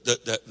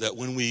 That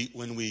when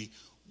we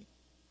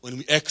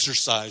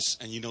exercise,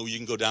 and you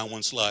can go down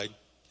one slide,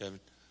 Kevin.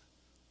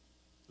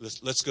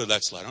 Let's go to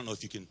that slide. I don't know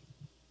if you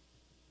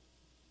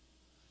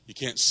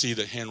can't see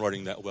the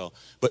handwriting that well.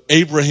 But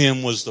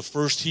Abraham was the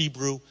first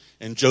Hebrew,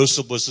 and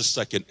Joseph was the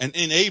second. And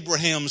in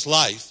Abraham's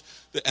life,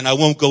 and I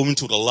won't go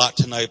into it a lot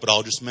tonight, but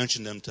I'll just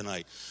mention them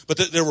tonight. But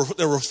there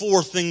were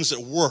four things that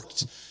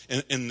worked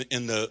in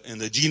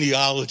the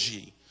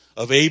genealogy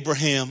of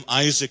Abraham,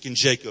 Isaac, and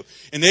Jacob.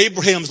 In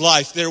Abraham's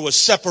life, there was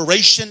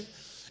separation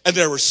and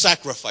there was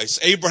sacrifice.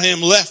 Abraham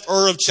left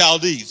Ur of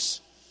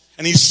Chaldees,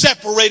 and he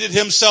separated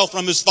himself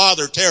from his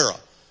father Terah.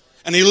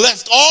 And he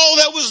left all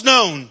that was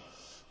known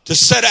to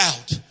set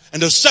out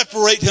and to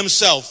separate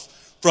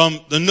himself from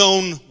the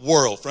known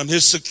world, from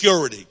his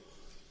security.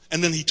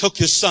 And then he took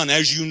his son,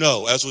 as you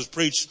know, as was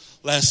preached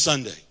last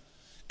Sunday,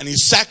 and he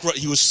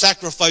was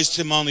sacrificed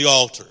him on the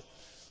altar.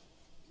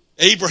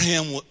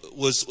 Abraham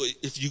was,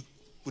 if you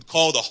would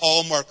call the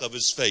hallmark of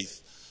his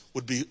faith,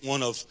 would be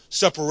one of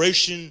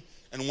separation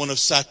and one of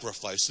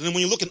sacrifice. And then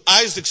when you look at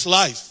Isaac's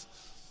life,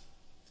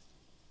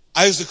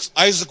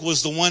 Isaac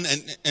was the one,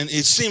 and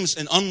it seems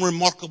an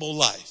unremarkable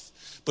life,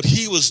 but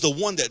he was the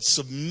one that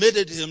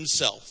submitted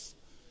himself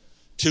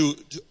to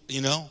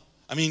no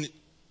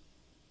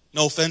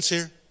offense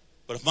here,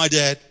 but if my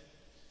dad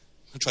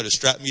tried to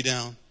strap me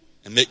down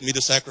and make me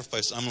the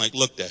sacrifice, I'm like,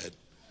 look, Dad,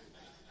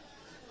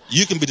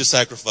 you can be the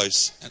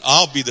sacrifice, and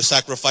I'll be the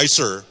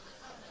sacrificer.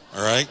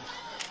 All right,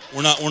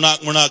 we're not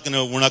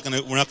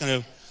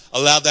gonna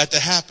allow that to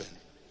happen.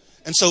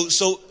 And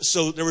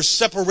so there was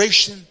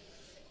separation,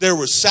 there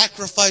was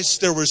sacrifice,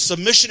 there was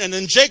submission, and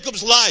in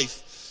Jacob's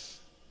life,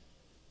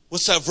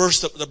 what's that verse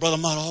that Brother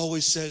Mott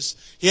always says?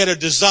 He had a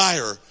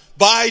desire.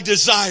 By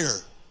desire,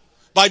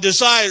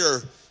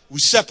 we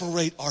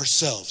separate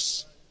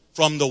ourselves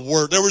from the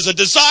word. There was a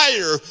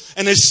desire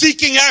and a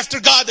seeking after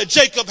God that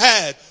Jacob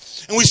had.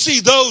 And we see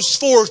those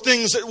four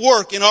things at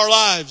work in our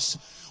lives.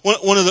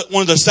 One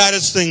of the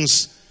saddest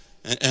things,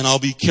 and I'll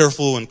be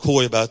careful and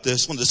coy about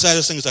this, one of the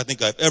saddest things I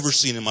think I've ever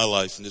seen in my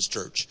life in this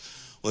church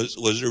was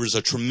there was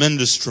a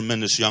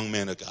tremendous young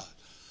man of God.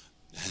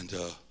 And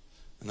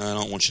I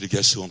don't want you to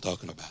guess who I'm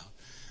talking about.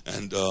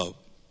 And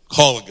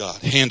call of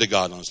God, hand of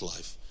God on his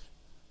life.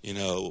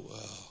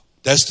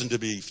 Destined to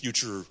be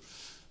future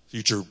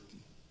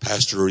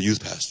pastor or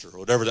youth pastor or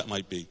whatever that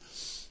might be.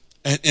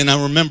 And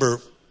I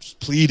remember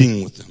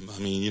pleading with him.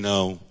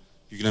 You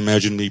can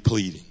imagine me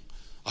pleading.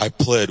 I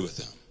pled with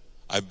him.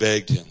 I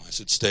begged him. I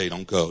said, stay,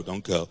 don't go.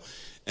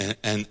 And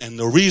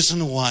the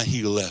reason why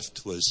he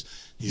left was,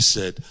 he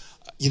said,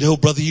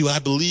 Brother Hugh, I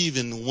believe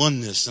in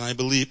oneness, and I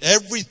believe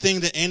everything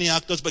that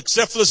Antioch does, but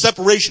except for the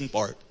separation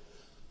part.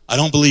 I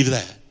don't believe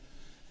that.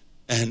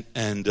 And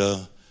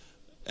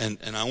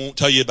I won't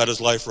tell you about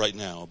his life right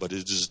now, but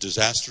it is a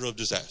disaster of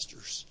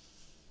disasters.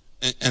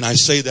 And I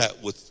say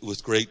that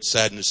with great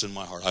sadness in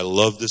my heart. I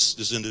love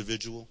this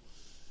individual.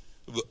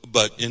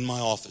 But in my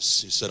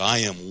office, he said, I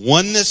am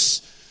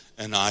oneness,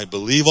 and I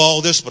believe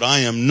all this, but I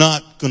am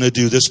not going to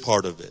do this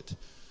part of it.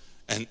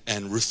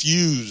 And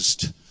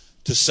refused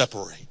to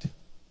separate.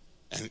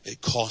 And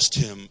it cost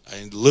him,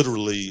 and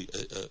literally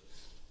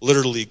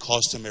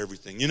cost him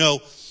everything.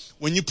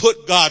 When you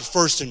put God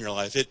first in your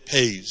life, it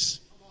pays.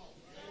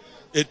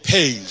 It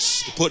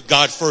pays to put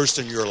God first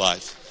in your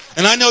life.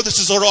 And I know this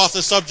is sort of off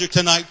the subject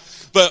tonight,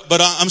 but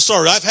I'm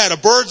sorry. I've had a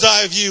bird's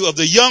eye view of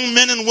the young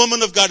men and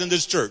women of God in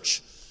this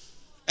church.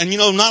 And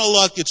not a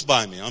lot gets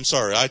by me. I'm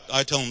sorry.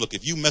 I tell them, look,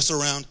 if you mess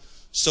around,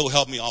 so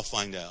help me, I'll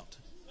find out.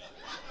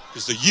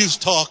 Because the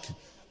youth talk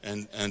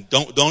and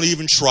don't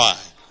even try.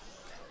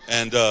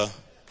 And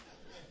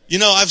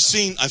I've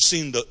seen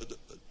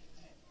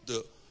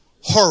the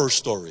horror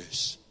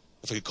stories,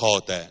 if I could call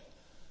it that.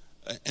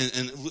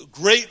 And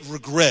great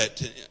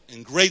regret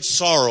and great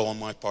sorrow on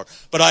my part.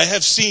 But I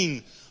have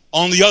seen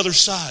on the other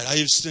side, I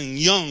have seen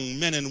young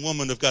men and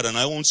women of God, and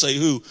I won't say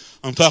who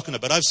I'm talking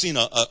about. I've seen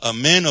a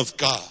man of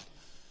God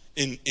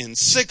in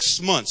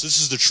 6 months.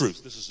 This is the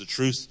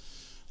truth.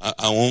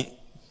 I won't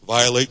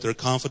violate their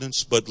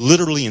confidence, but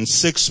literally in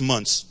 6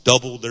 months,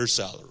 doubled their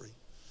salary.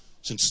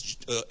 Since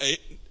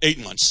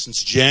 8 months,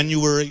 since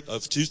January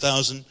of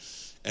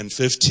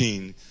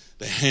 2015,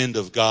 the hand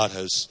of God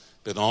has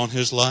been on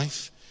his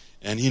life.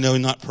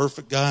 And not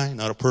perfect guy,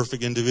 not a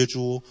perfect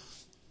individual,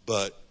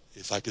 but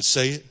if I could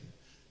say it,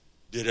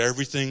 did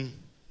everything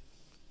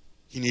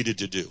he needed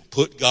to do.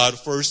 Put God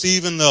first,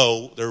 even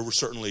though there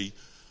certainly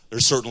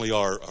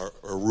are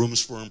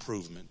rooms for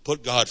improvement.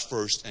 Put God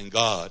first, and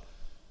God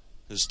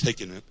has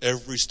taken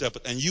every step.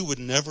 And you would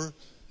never,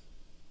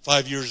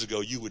 5 years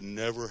ago, you would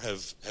never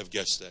have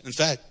guessed that. In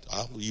fact,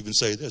 I'll even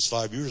say this,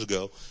 5 years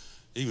ago,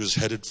 he was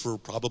headed for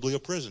probably a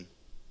prison.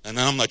 And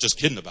I'm not just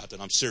kidding about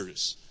that, I'm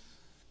serious.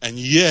 And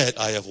yet,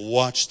 I have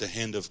watched the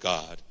hand of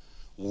God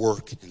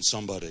work in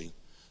somebody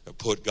that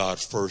put God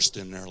first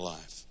in their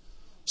life.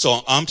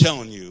 So I'm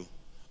telling you,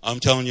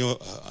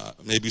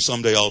 maybe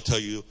someday I'll tell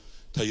you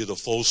the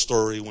full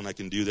story when I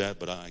can do that,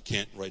 but I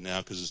can't right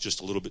now because it's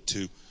just a little bit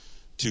too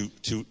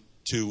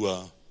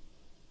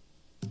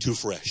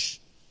fresh.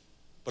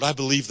 But I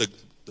believe that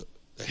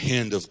the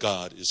hand of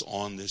God is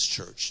on this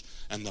church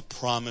and the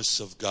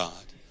promise of God.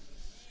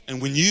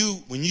 And when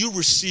you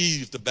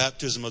received the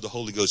baptism of the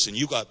Holy Ghost and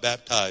you got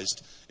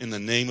baptized in the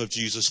name of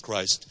Jesus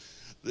Christ,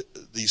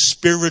 the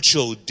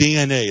spiritual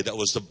DNA that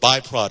was the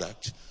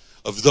byproduct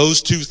of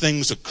those two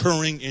things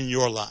occurring in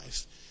your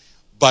life,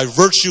 by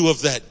virtue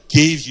of that,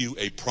 gave you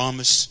a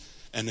promise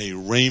and a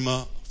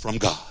rhema from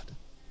God.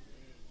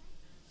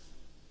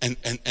 And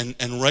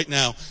right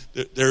now,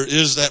 there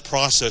is that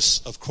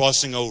process of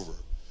crossing over.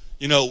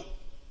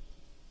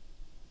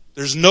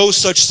 There's no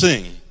such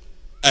thing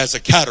as a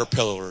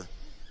caterpillar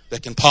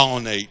that can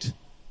pollinate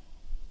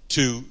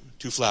two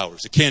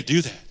flowers. It can't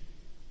do that.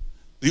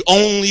 The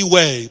only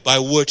way by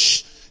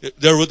which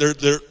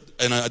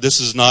this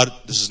is not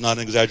an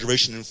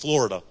exaggeration, in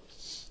Florida,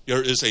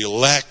 there is a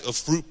lack of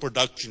fruit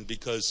production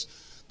because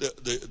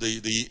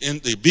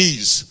the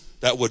bees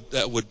that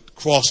would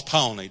cross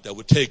pollinate, that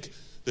would take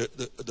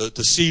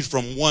the seed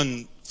from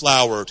one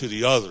flower to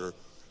the other,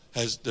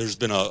 there's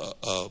been a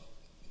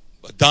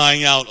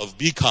dying out of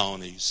bee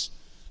colonies.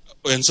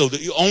 And so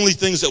the only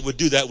things that would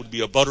do that would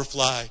be a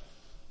butterfly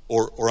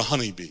or a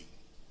honeybee.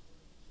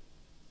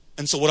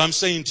 And so what I'm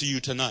saying to you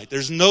tonight,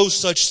 there's no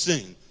such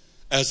thing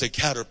as a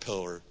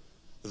caterpillar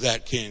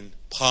that can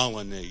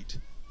pollinate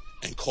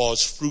and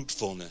cause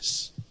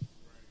fruitfulness.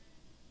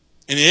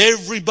 And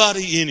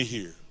everybody in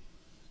here,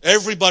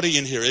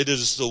 it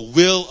is the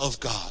will of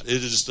God.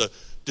 It is the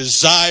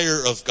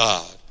desire of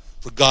God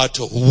for God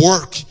to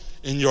work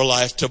in your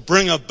life, to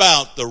bring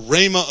about the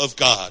rhema of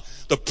God,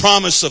 the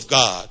promise of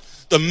God,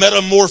 the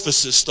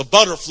metamorphosis, the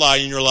butterfly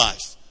in your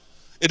life.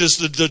 It is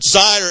the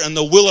desire and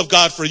the will of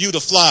God for you to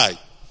fly,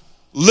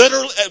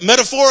 literally,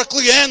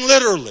 metaphorically and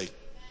literally.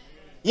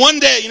 One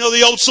day,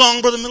 the old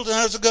song Brother Middleton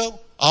has to go,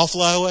 I'll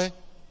fly away.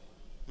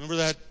 Remember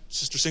that,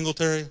 Sister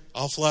Singletary?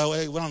 I'll fly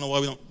away. We don't know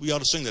why we ought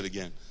to sing that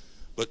again.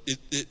 But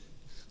it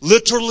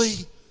literally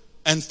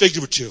and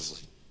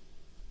figuratively,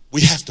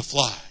 we have to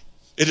fly.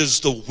 It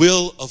is the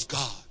will of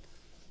God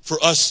for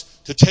us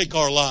to take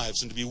our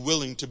lives and to be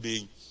willing to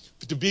be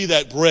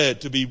that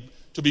bread, to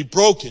be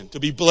broken, to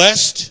be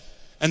blessed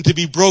and to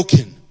be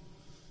broken.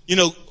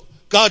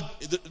 God,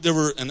 there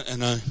were,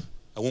 and I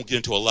won't get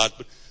into a lot,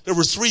 but there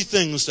were three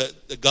things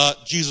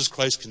that Jesus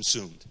Christ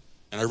consumed.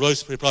 And I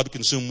realize he probably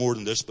consumed more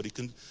than this, but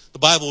the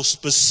Bible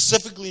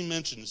specifically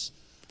mentions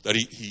that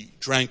he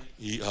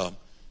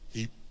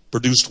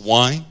produced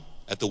wine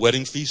at the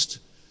wedding feast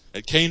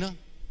at Cana,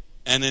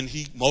 and then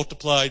he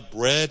multiplied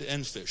bread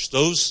and fish.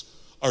 Those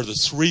are the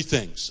three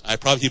things.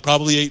 He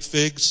probably ate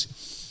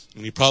figs,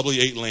 and he probably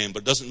ate lamb,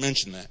 but it doesn't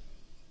mention that.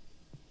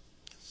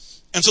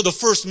 And so the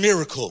first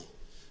miracle,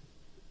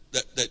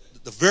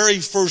 the very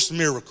first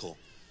miracle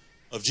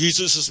of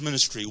Jesus'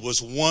 ministry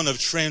was one of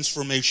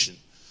transformation.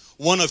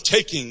 One of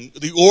taking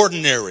the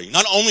ordinary,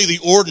 not only the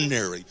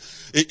ordinary.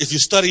 If you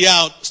study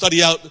out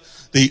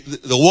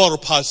the water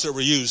pots that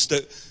were used,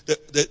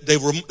 that they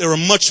were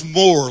much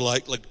more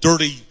like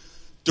dirty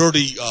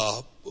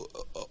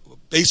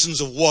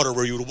basins of water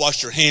where you would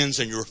wash your hands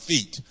and your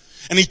feet.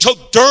 And he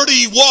took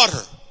dirty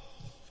water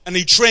and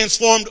he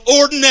transformed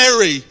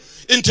ordinary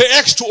into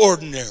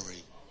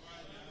extraordinary.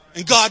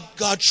 And God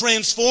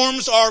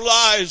transforms our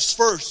lives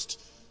first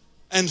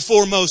and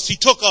foremost. He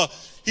took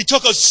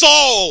a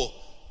Saul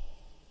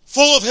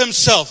full of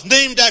himself,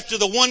 named after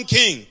the one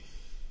king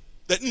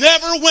that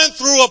never went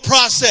through a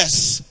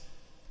process,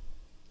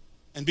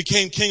 and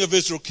became king of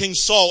Israel, King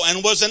Saul,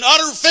 and was an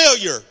utter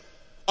failure,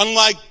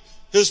 unlike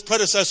his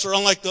predecessor,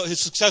 unlike his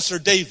successor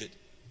David,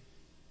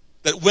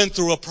 that went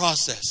through a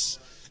process.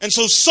 And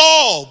so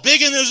Saul,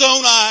 big in his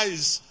own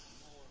eyes,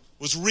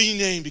 was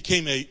renamed,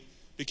 became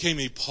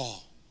a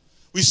Paul.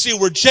 We see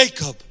where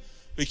Jacob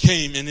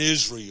became an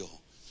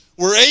Israel,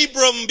 where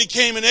Abram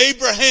became an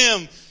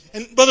Abraham.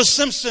 And Brother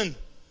Simpson,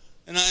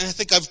 and I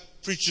think I've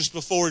preached this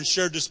before and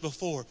shared this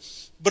before,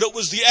 but it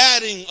was the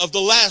adding of the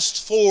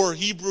last four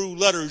Hebrew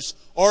letters,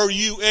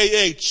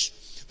 R-U-A-H,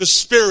 the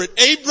Spirit.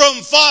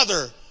 Abram,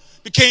 father,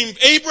 became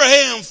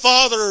Abraham,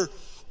 father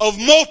of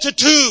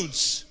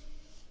multitudes,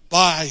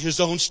 by his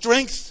own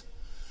strength,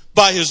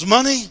 by his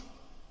money,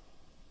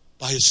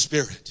 by his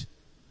Spirit.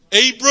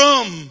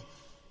 Abram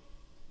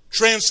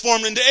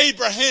transformed into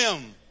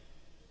Abraham.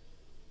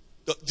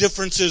 The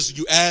difference is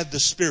you add the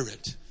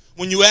Spirit.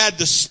 When you add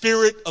the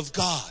Spirit of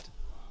God,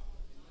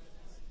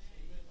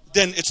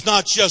 then it's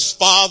not just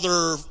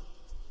Father,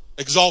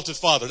 exalted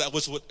Father. That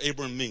was what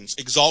Abraham means,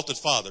 exalted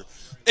Father.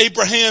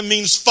 Abraham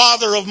means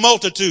father of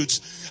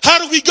multitudes. How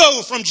do we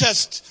go from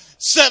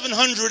just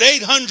 700,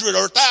 800,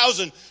 or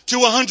 1,000 to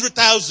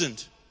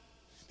 100,000?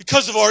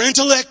 Because of our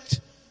intellect?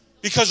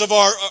 Because of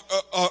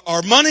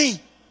our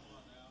money?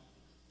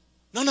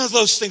 None of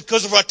those things.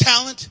 Because of our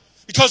talent?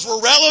 Because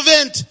we're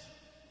relevant?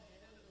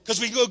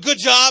 Because we do a good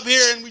job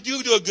here, and we do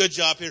a good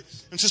job here.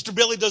 And Sister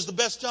Billy does the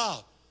best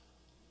job.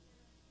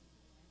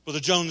 Brother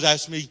Jones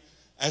asked me,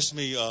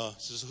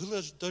 says,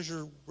 who does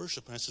your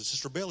worship? And I said,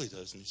 Sister Bailey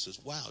does. And he says,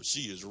 wow,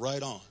 she is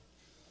right on.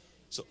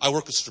 So I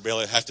work with Sister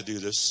Bailey. I have to do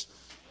this.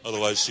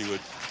 Otherwise she would.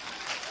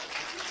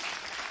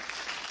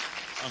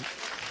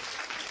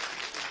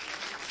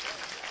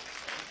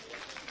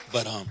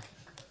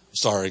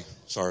 Sorry.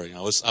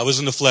 I was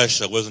in the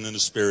flesh. I wasn't in the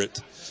spirit.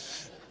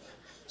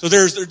 So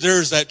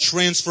there's that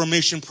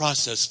transformation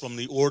process from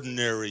the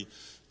ordinary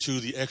to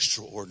the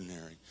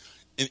extraordinary.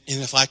 And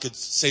if I could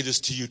say this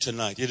to you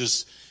tonight, it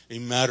is a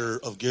matter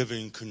of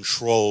giving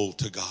control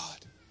to God.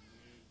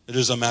 It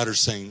is a matter of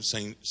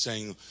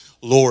saying,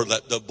 Lord,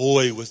 that the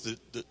boy with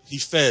he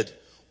fed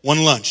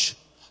one lunch,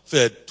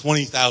 fed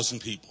 20,000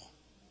 people.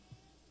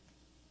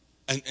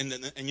 And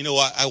you know,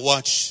 I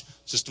watch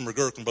Sister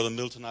McGurk and Brother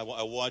Milton. I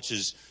watch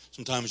as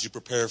sometimes you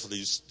prepare for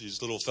these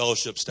little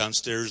fellowships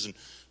downstairs, and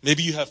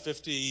maybe you have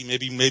 50,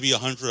 maybe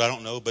 100, I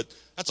don't know, but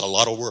that's a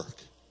lot of work.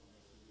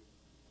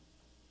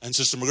 And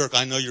Sister McGurk,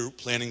 I know you're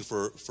planning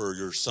for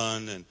your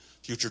son and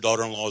future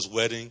daughter-in-law's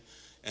wedding,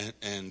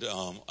 and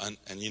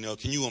you know,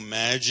 can you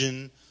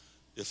imagine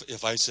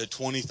if I said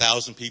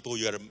 20,000 people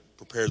you had to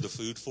prepare the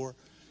food for?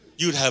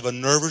 You'd have a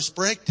nervous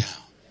breakdown.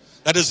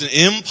 That is an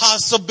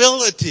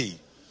impossibility.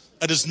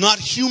 That is not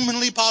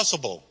humanly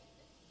possible.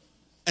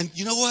 And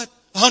you know what?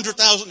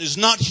 100,000 is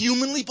not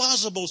humanly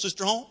possible,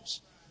 Sister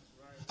Holmes.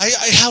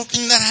 How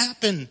can that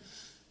happen?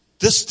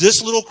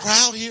 This little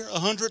crowd here,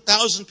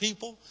 100,000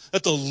 people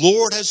that the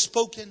Lord has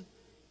spoken.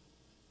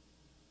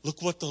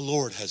 Look what the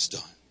Lord has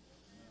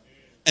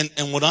done.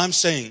 And what I'm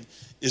saying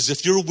is,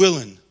 if you're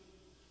willing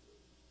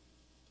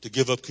to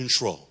give up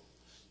control,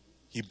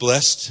 He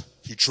blessed,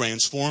 He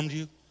transformed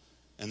you,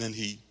 and then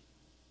He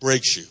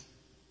breaks you.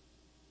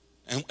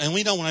 And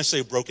we know when I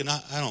say broken, I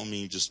don't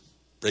mean just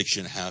breaks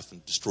you in half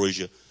and destroys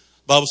you.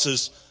 The Bible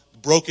says,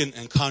 broken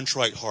and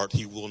contrite heart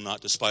He will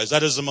not despise.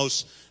 That is the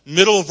most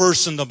middle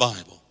verse in the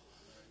Bible.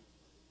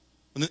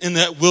 In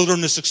that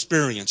wilderness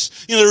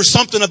experience. You know, there was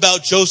something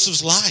about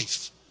Joseph's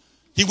life.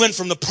 He went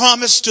from the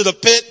promise to the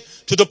pit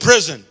to the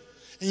prison.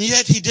 And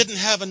yet he didn't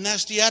have a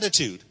nasty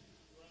attitude.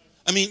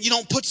 I mean, you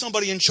don't put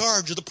somebody in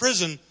charge of the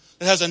prison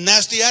that has a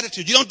nasty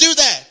attitude. You don't do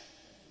that.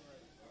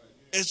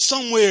 And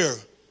somewhere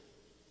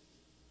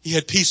he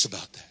had peace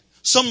about that.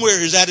 Somewhere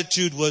his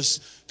attitude was,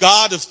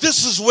 God, if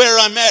this is where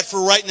I'm at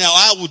for right now,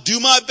 I will do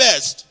my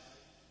best.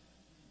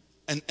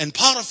 And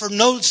Potiphar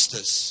knows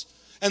this.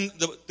 And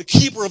the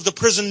keeper of the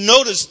prison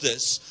noticed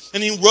this.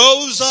 And he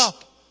rose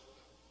up.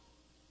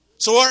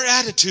 So our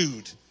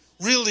attitude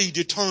really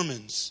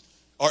determines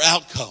our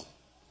outcome.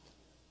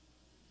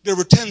 There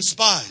were 10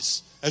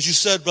 spies, as you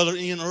said, Brother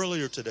Ian,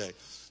 earlier today.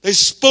 They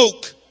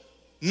spoke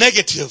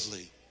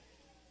negatively.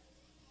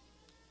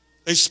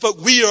 They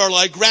spoke, we are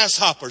like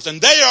grasshoppers,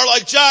 and they are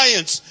like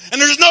giants. And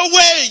there's no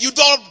way you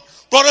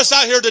brought us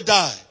out here to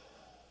die.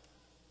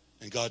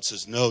 And God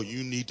says, no,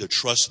 you need to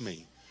trust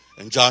me.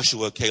 And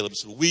Joshua, Caleb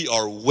said, we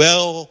are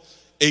well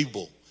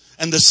able.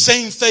 And the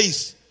same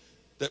faith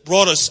that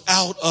brought us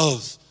out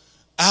of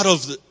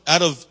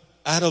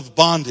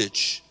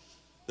bondage,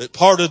 that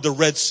parted the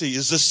Red Sea,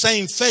 is the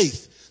same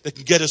faith that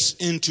can get us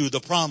into the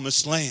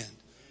promised land.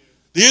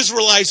 The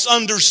Israelites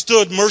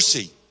understood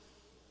mercy.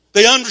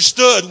 They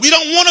understood we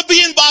don't want to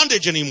be in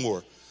bondage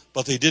anymore.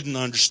 But they didn't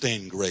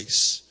understand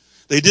grace.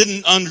 They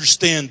didn't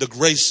understand the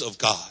grace of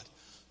God.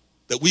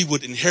 That we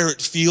would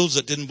inherit fields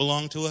that didn't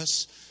belong to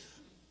us.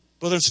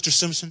 Brother and Sister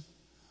Simpson,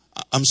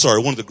 I'm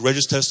sorry, one of the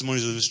greatest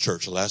testimonies of this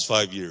church the last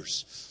 5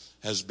 years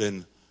has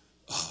been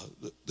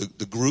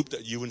the group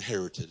that you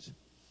inherited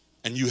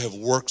and you have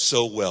worked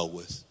so well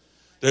with.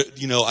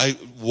 You know, I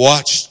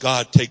watched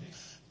God take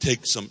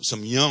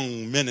some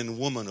young men and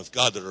women of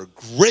God that are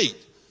great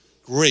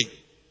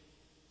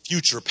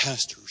future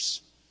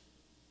pastors.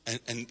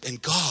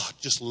 And God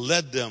just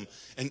led them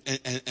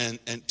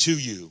and to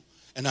you.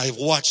 And I've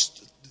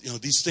watched, you know,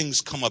 these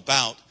things come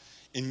about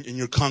in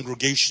your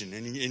congregation,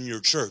 in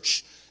your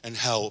church, and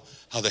how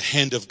the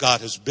hand of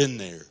God has been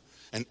there.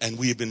 And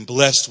we have been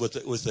blessed with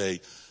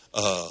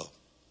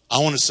I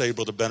want to say,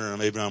 Brother Benner, and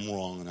maybe I'm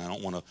wrong, and I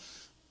don't want to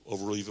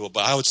overly it,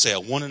 but I would say a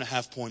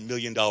 $1.5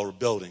 million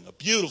building, a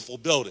beautiful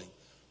building,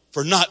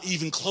 for not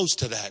even close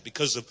to that,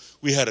 because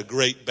we had a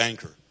great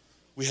banker.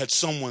 We had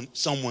someone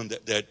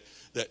that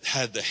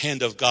had the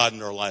hand of God in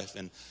their life,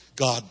 and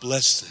God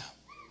blessed them.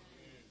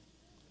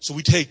 So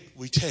we take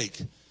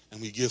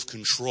and we give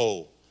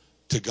control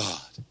to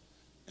God,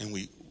 and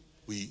we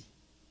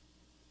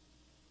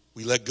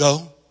let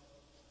go,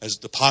 as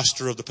the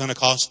posture of the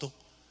Pentecostal.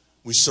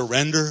 We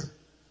surrender,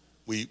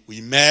 we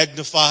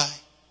magnify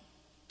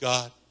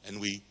God, and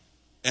we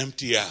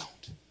empty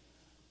out.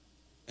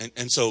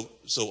 And so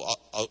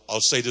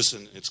I'll say this,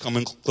 and it's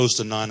coming close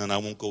to 9, and I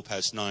won't go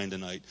past 9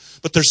 tonight.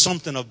 But there's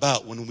something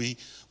about when we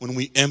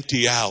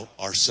empty out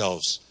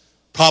ourselves,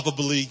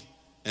 probably,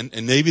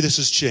 and maybe this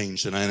has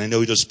changed, and I know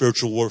he does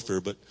spiritual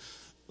warfare, but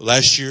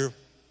last year,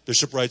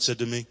 Bishop Wright said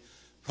to me,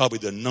 probably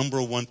the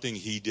number one thing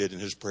he did in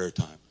his prayer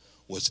time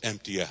was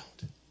empty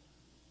out.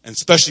 And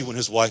especially when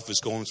his wife was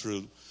going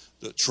through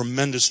the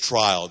tremendous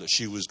trial that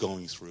she was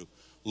going through.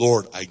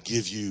 Lord, I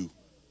give you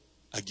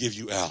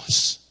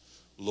Alice.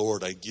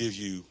 Lord, I give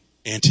you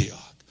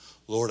Antioch.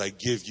 Lord, I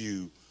give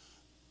you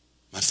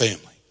my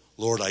family.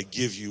 Lord, I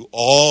give you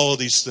all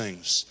these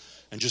things.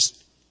 And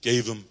just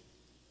gave them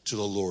to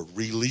the Lord.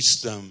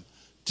 Released them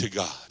to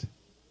God.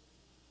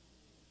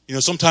 You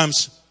know,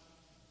 sometimes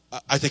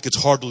I think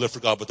it's hard to live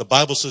for God, but the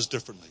Bible says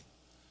differently.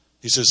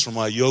 He says, for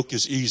my yoke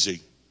is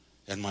easy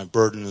and my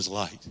burden is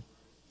light.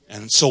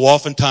 And so I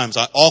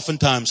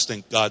oftentimes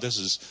think, God, this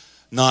is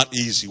not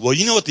easy. Well,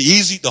 you know what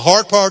the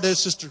hard part is,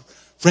 Sister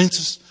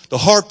Francis? The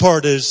hard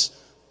part is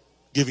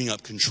giving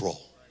up control.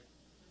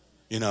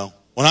 You know,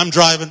 when I'm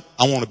driving,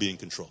 I want to be in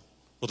control.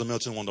 Brother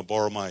Milton wanted to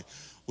borrow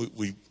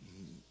we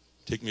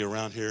take me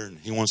around here, and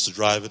he wants to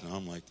drive it, and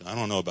I'm like, I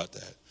don't know about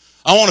that.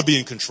 I want to be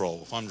in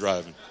control if I'm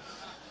driving.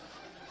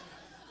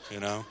 You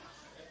know?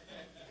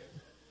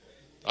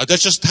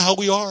 That's just how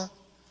we are.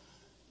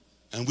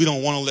 And we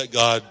don't want to let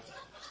God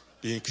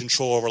be in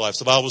control of our lives.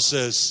 The Bible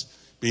says,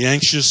 be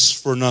anxious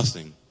for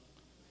nothing,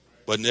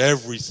 but in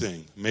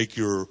everything make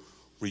your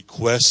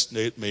request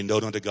made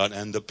known unto God,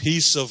 and the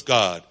peace of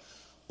God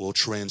will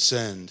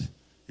transcend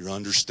your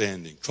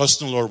understanding.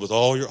 Trust in the Lord with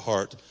all your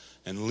heart,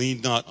 and lean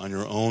not on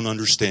your own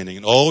understanding.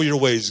 In all your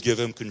ways give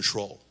him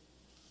control,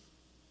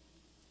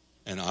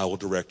 and I will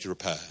direct your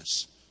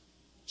paths.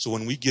 So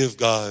when we give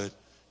God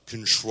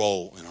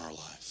control in our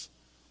life,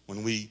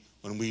 when we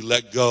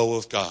let go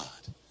of God,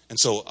 and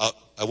so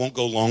I won't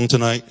go long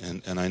tonight,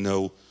 and I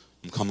know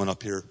I'm coming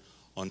up here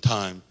on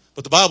time,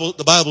 but the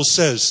Bible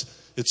says,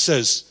 it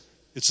says,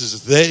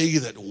 they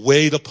that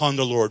wait upon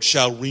the Lord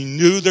shall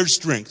renew their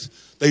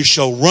strength. They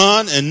shall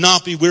run and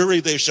not be weary.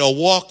 They shall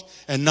walk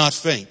and not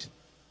faint.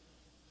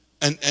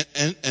 And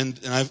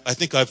I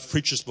think I've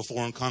preached this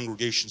before in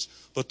congregations,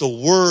 but the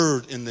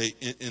word in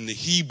the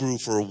Hebrew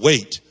for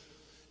wait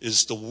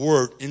is the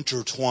word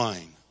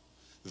intertwine.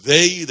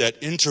 They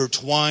that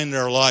intertwine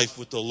their life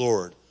with the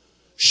Lord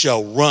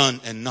shall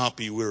run and not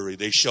be weary.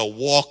 They shall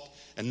walk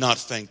and not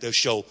faint. They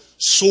shall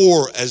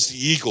soar as the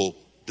eagle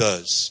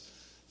does.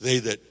 They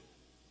that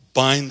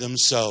bind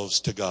themselves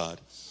to God.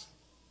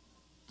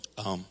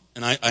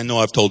 And I know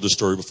I've told this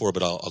story before,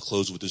 but I'll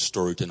close with this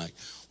story tonight.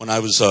 When I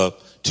was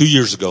 2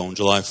 years ago, on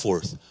July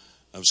 4th,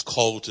 I was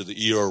called to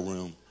the ER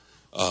room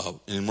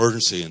in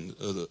emergency, and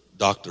the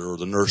doctor or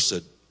the nurse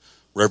said,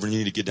 Reverend, you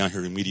need to get down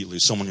here immediately.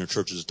 Someone in your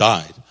church has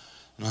died.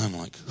 And I'm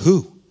like,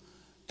 who?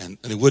 And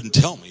he wouldn't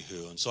tell me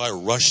who. And so I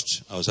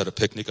was at a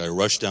picnic. I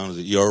rushed down to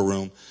the ER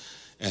room,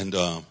 and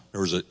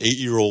there was an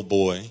 8-year-old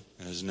boy,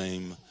 and his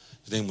name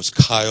was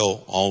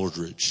Kyle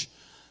Aldridge.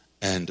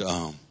 And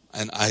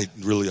I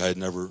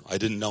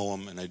didn't know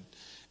him,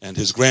 and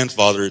his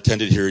grandfather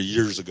attended here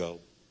years ago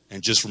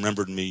and just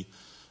remembered me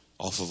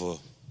off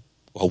of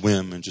a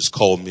whim and just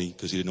called me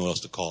because he didn't know what else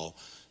to call.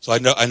 So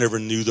I never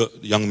knew the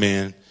young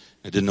man.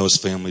 I didn't know his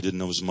family, didn't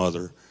know his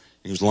mother.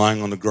 He was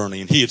lying on the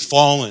gurney, and he had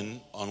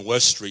fallen on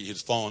West Street. He had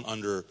fallen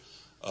under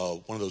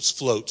one of those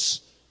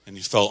floats, and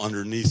he fell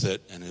underneath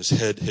it, and his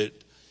head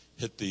hit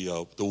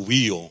the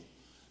wheel.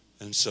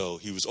 And so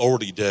he was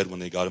already dead when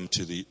they got him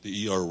to the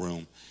ER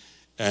room.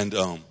 And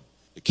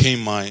it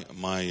came my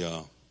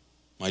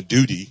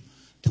duty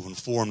to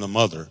inform the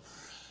mother.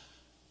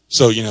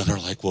 So, they're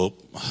like, well,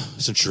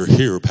 since you're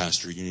here,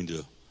 Pastor, you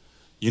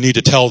need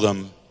to tell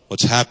them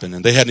what's happened.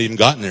 And they hadn't even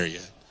gotten there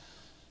yet.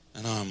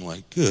 And I'm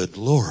like, good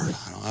Lord,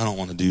 I don't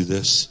want to do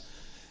this.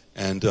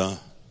 And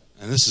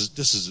this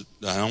is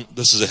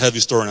a heavy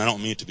story, and I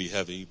don't mean it to be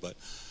heavy, but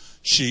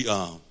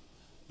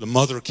the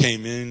mother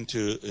came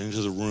into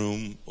the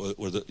room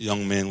where the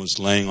young man was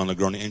laying on the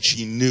ground, and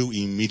she knew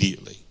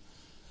immediately.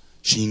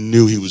 She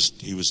knew he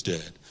was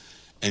dead.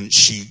 And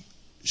she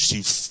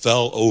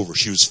fell over.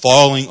 She was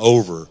falling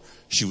over.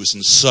 She was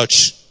in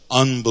such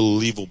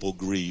unbelievable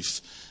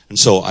grief. And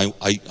so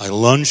I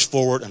lunged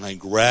forward and I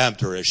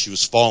grabbed her as she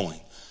was falling.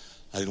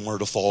 I didn't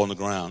want her to fall on the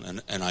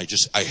ground. And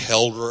I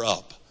held her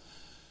up.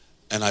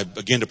 And I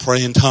began to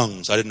pray in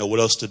tongues. I didn't know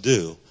what else to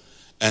do.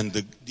 And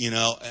and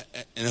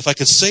if I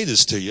could say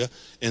this to you,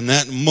 in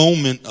that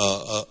moment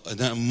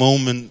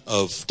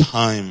of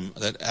time,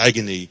 that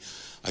agony,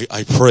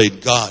 I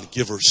prayed, God,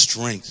 give her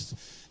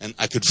strength. And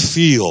I could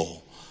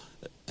feel,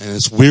 and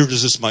as weird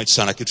as this might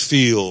sound, I could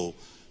feel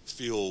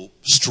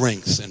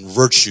strength and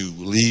virtue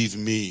leave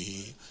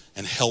me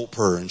and help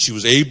her. And she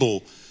was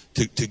able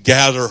to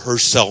gather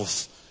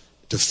herself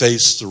to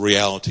face the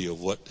reality of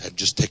what had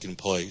just taken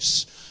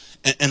place.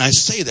 And I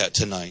say that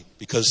tonight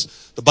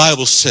because the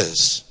Bible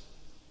says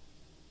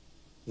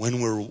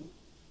when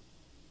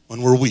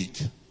we're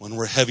weak, when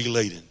we're heavy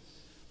laden,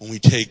 when we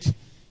take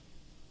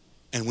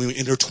and we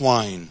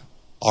intertwine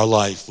our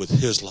life with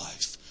His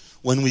life,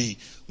 when we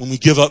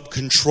give up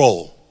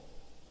control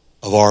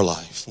of our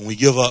life, when we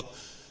give up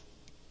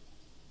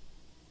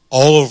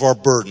all of our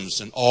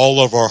burdens and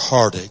all of our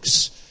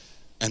heartaches,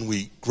 and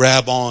we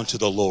grab on to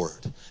the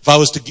Lord. If I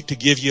was to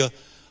give you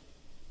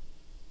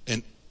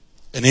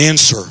an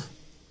answer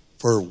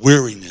for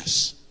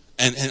weariness,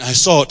 and I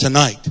saw it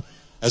tonight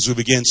as we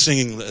began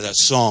singing that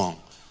song,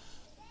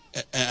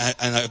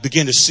 and I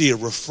began to see a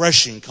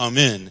refreshing come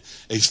in,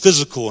 a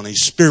physical and a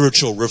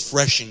spiritual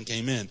refreshing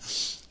came in.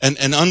 And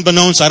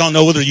unbeknownst, I don't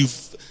know whether you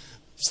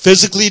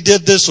physically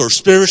did this or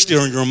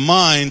spiritually or in your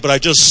mind, but I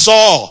just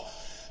saw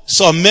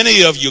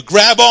many of you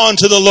grab on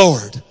to the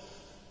Lord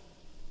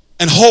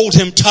and hold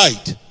Him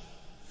tight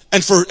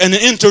and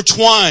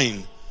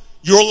intertwine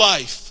your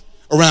life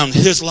around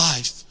His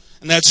life,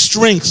 and that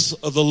strength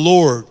of the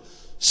Lord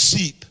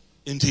seep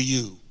into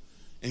you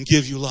and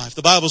give you life.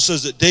 The Bible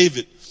says that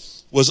David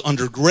was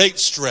under great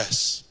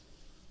stress,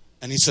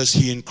 and he says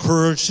he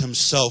encouraged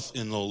himself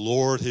in the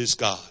Lord his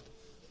God.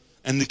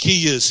 And the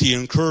key is he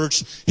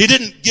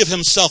didn't give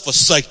himself a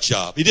psych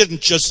job. He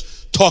didn't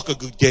just talk a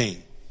good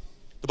game.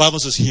 The Bible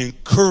says he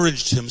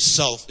encouraged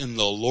himself in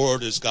the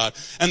Lord his God.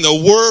 And the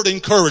word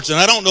encouraged, and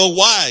I don't know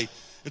why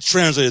it's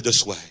translated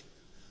this way,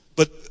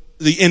 but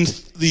the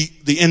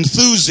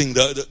enthusing,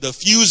 the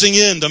fusing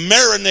in, the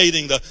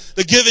marinating,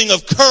 the giving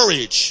of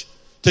courage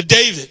to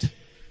David.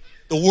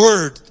 The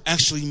word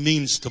actually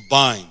means to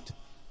bind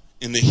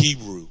in the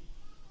Hebrew.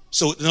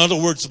 So in other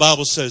words, the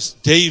Bible says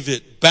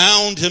David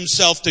bound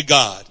himself to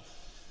God,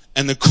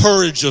 and the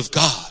courage of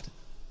God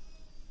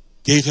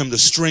gave him the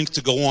strength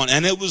to go on.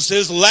 And it was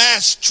his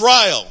last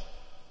trial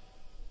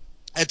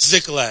at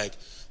Ziklag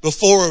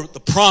before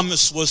the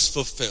promise was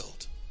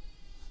fulfilled.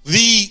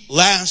 The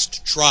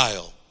last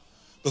trial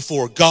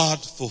before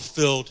God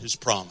fulfilled His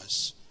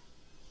promise.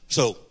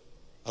 So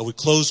I would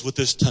close with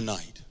this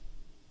tonight.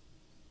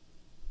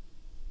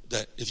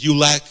 That if you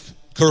lack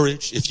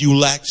courage, if you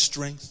lack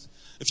strength,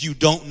 if you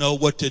don't know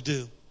what to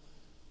do,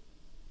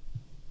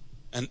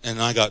 and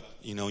I got,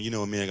 you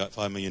know me, I got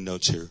 5 million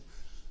notes here.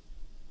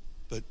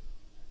 But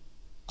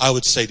I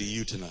would say to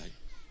you tonight,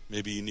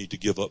 maybe you need to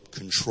give up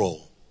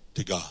control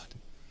to God.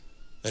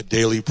 That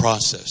daily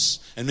process.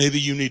 And maybe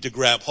you need to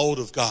grab hold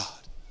of God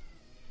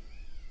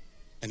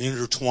and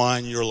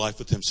intertwine your life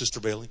with Him. Sister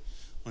Bailey,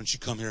 why don't you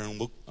come here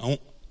and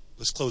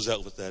let's close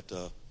out with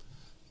that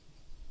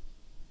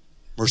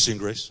mercy and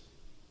grace.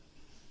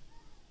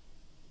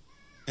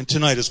 And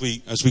tonight, as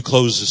we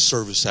close this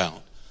service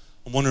out,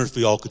 I wonder if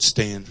we all could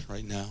stand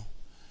right now.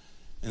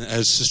 And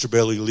as Sister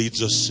Bailey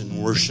leads us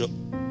in worship,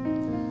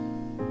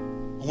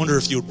 I wonder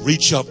if you would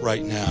reach up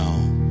right now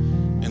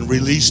and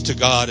release to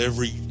God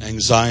every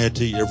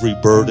anxiety, every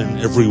burden,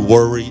 every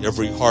worry,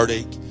 every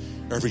heartache,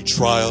 every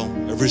trial,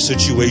 every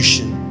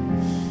situation,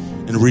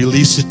 and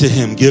release it to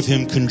Him. Give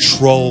Him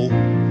control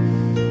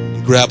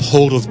and grab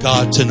hold of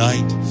God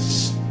tonight.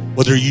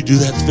 Whether you do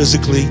that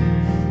physically,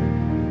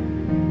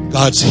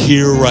 God's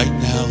here right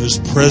now. His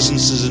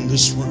presence is in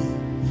this room.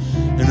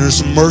 And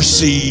His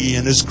mercy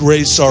and His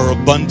grace are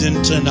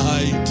abundant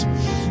tonight.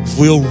 If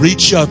we'll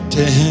reach up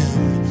to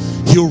Him,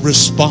 He'll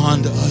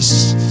respond to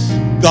us.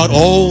 God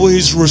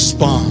always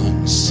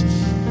responds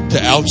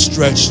to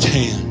outstretched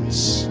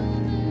hands.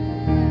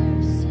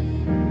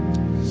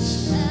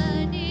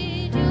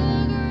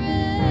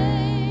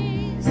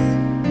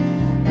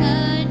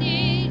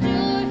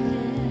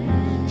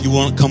 If you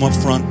want to come up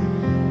front,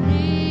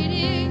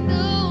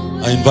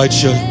 I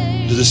invite you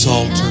to this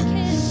altar.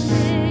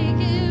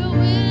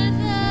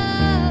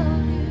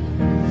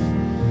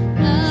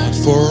 Not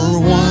for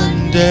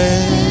one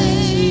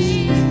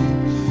day,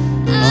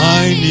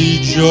 I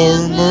need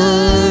your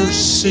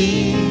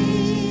mercy.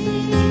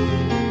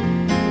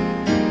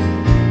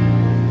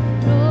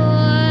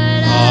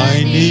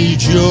 I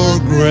need your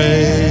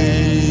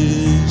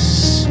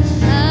grace.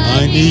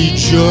 I need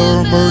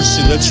your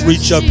mercy. Let's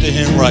reach up to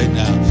Him right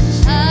now.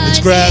 Let's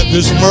grab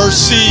His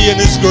mercy and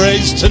His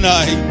grace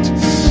tonight.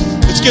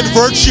 Let's get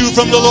virtue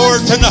from the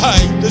Lord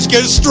tonight. Let's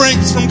get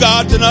strength from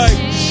God tonight.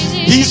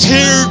 He's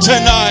here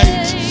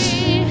tonight.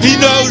 He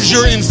knows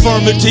your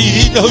infirmity.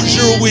 He knows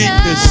your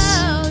weakness.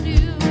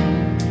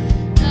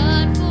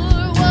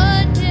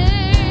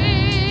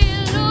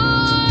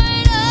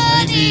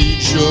 I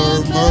need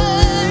your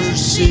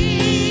mercy.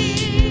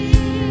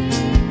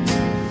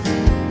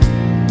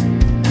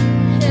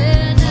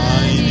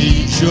 I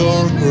need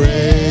your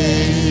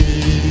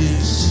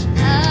grace.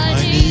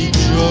 I need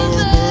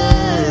your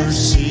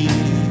mercy.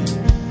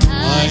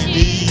 I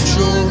need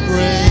your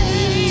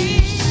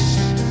grace.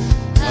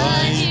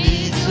 I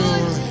need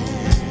your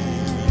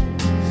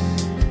hand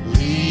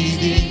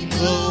leading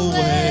the way.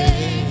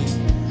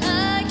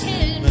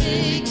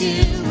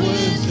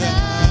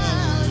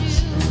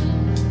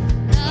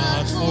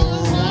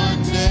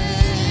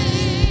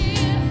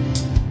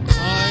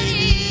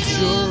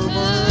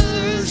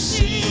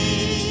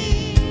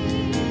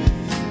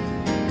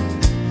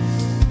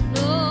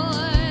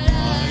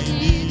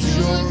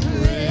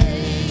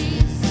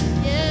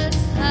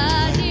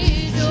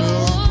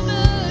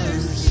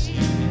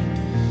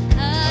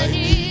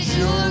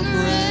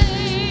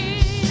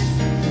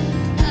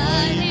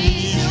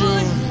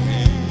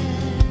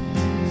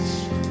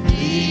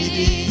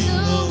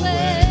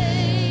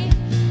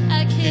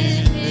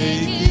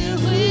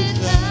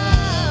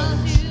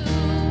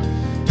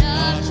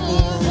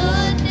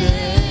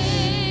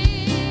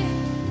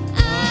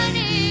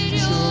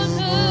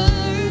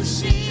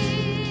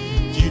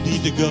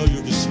 need to go,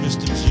 you're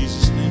dismissed in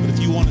Jesus' name. But if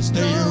you want to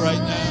stay here right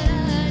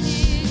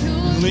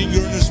now, linger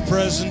in His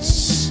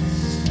presence,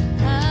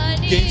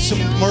 gain some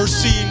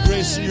mercy and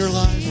grace in your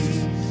life,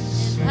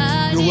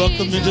 you're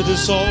welcome into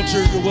this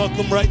altar. You're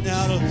welcome right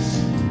now to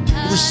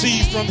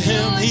receive from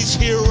Him. He's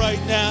here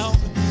right now.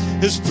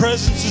 His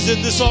presence is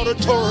in this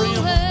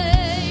auditorium.